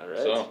 Yeah. All right.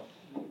 So,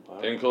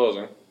 in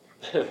closing,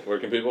 where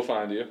can people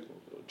find you?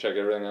 Check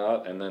everything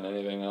out, and then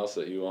anything else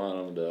that you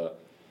want them to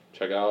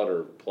check out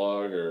or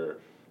plug or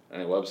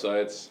any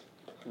websites?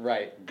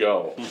 Right.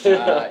 Go.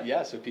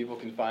 So people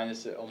can find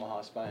us at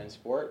Omaha Spine and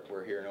Sport.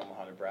 We're here in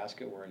Omaha,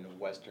 Nebraska. We're in the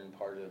western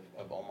part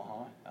of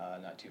Omaha,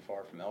 not too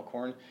far from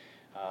Elkhorn.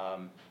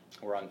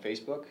 We're on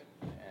Facebook,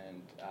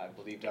 and I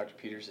believe Dr.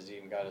 Peters has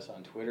even got us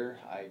on Twitter.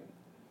 I'm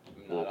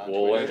not on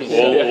Twitter.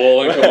 We'll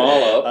link them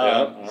all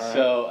up.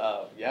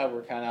 So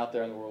we're kind of out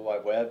there on the World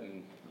Wide Web,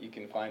 and you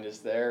can find us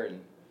there, and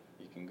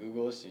you can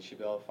Google us. You should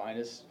be able to find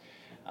us.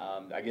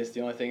 I guess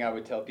the only thing I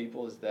would tell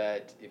people is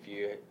that if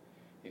you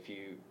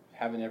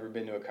haven't ever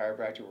been to a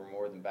chiropractor, we're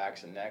more than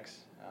backs and necks.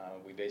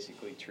 We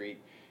basically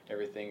treat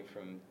everything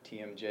from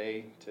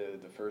TMJ to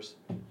the first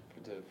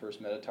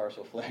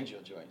metatarsal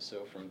phalangeal joint.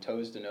 So from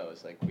toes to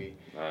nose, like we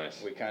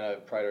kind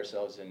of pride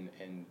ourselves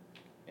in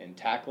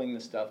tackling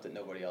the stuff that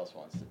nobody else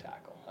wants to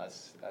tackle.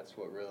 That's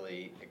what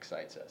really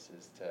excites us,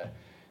 is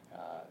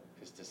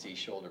to see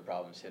shoulder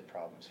problems, hip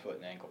problems, foot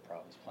and ankle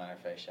problems, plantar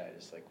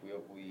fasciitis. Like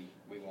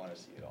we want to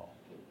see it all.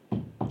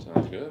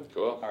 Sounds good.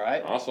 Cool. All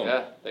right. Awesome.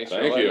 Yeah. Thanks for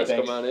Thank letting you. us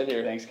come on in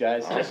here. Thanks,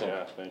 guys. Awesome.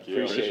 Yeah, thank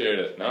you. Appreciate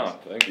it. No,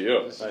 thank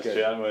you. Nice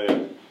chatting with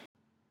you.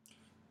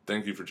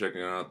 Thank you for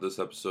checking out this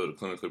episode of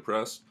Clinically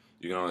Pressed.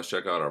 You can always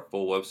check out our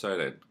full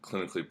website at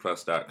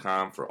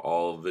clinicallypressed.com for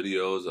all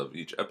videos of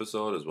each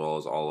episode, as well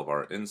as all of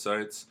our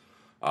insights.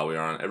 We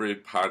are on every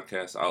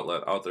podcast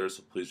outlet out there,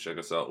 so please check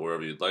us out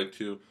wherever you'd like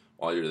to.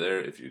 While you're there,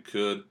 if you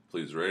could,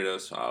 please rate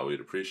us. We'd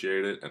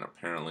appreciate it, and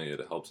apparently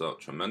it helps out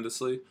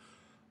tremendously.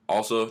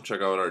 Also,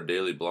 check out our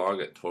daily blog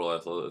at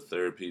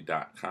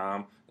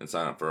totalathletictherapy.com and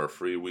sign up for our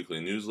free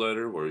weekly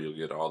newsletter, where you'll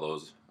get all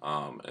those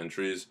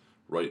entries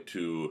right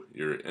to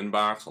your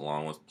inbox,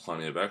 along with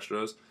plenty of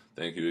extras.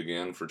 Thank you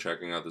again for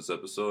checking out this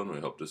episode, and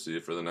we hope to see you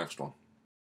for the next one.